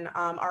women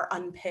are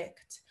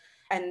unpicked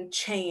and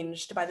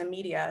changed by the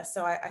media.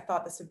 So I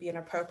thought this would be an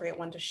appropriate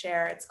one to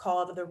share. It's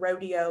called The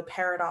Rodeo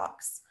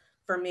Paradox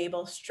for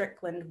Mabel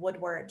Strickland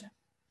Woodward.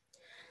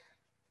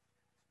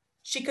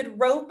 She could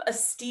rope a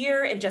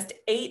steer in just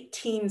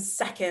 18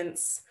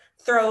 seconds,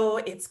 throw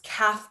its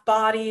calf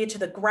body to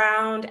the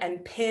ground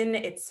and pin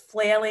its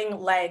flailing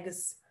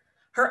legs.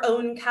 Her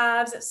own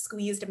calves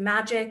squeezed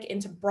magic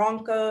into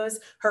broncos.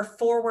 Her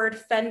forward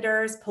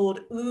fenders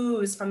pulled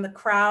ooze from the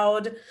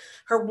crowd.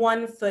 Her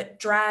 1 foot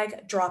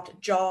drag dropped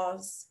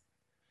jaws.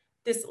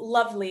 This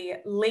lovely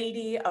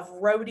lady of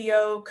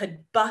rodeo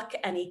could buck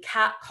any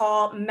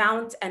catcall,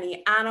 mount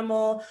any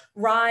animal,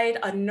 ride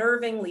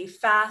unnervingly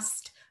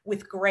fast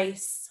with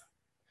grace.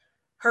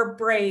 Her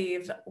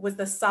brave was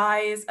the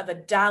size of a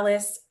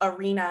Dallas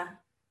arena.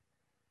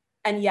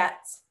 And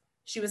yet,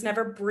 she was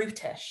never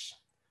brutish.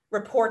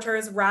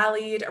 Reporters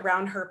rallied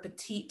around her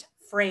petite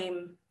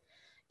frame.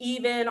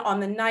 Even on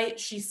the night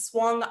she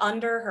swung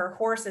under her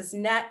horse's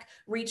neck,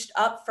 reached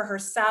up for her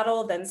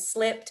saddle, then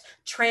slipped,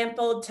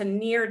 trampled to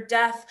near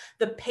death,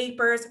 the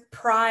papers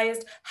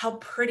prized how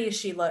pretty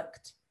she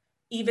looked.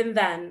 Even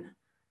then,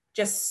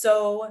 just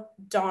so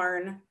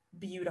darn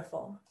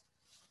beautiful.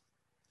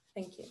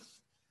 Thank you.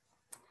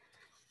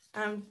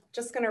 I'm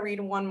just going to read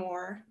one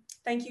more.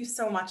 Thank you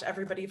so much,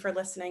 everybody, for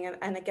listening.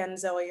 And again,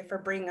 Zoe, for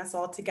bringing us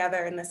all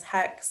together in this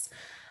hex.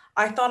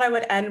 I thought I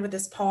would end with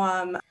this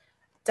poem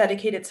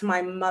dedicated to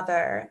my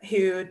mother,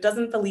 who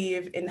doesn't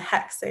believe in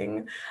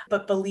hexing,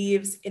 but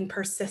believes in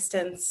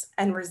persistence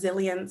and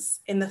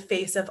resilience in the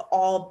face of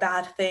all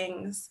bad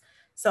things.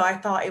 So I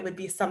thought it would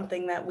be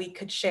something that we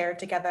could share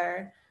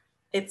together.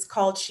 It's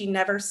called She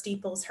Never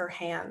Steeples Her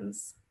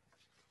Hands.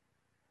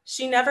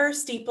 She never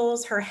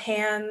steeples her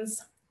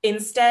hands.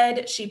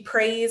 Instead, she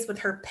prays with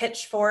her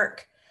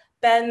pitchfork,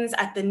 bends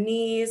at the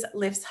knees,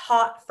 lifts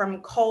hot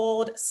from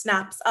cold,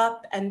 snaps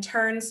up and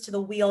turns to the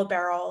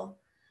wheelbarrow.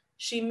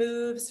 She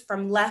moves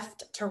from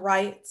left to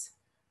right,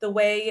 the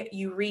way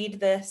you read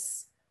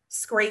this,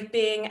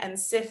 scraping and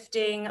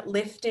sifting,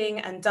 lifting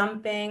and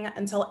dumping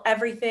until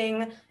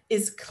everything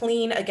is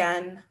clean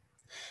again.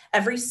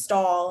 Every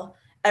stall,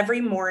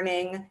 every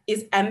morning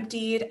is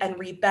emptied and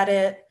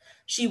rebedded.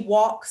 She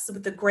walks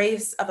with the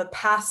grace of a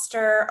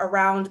pastor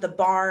around the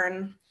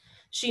barn.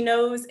 She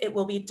knows it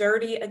will be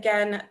dirty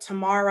again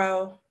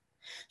tomorrow.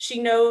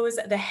 She knows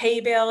the hay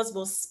bales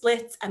will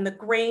split and the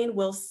grain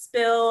will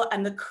spill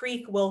and the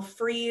creek will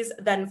freeze,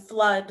 then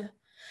flood.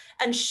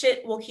 And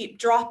shit will keep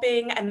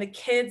dropping and the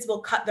kids will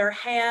cut their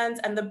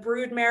hands and the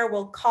broodmare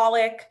will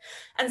colic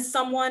and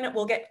someone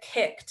will get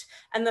kicked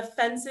and the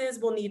fences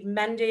will need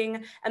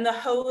mending and the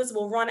hose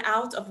will run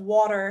out of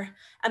water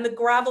and the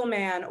gravel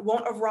man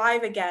won't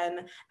arrive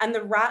again and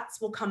the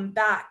rats will come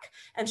back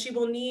and she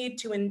will need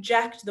to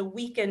inject the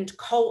weakened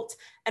colt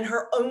and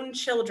her own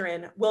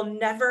children will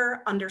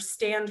never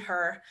understand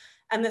her.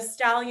 And the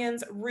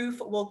stallion's roof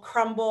will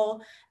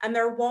crumble and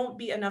there won't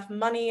be enough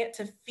money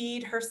to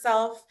feed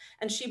herself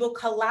and she will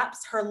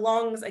collapse her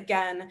lungs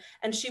again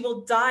and she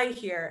will die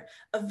here.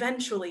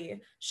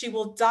 Eventually, she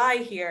will die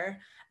here.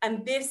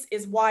 And this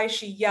is why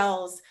she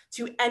yells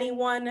to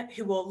anyone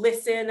who will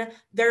listen,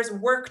 there's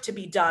work to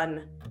be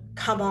done.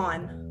 Come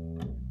on.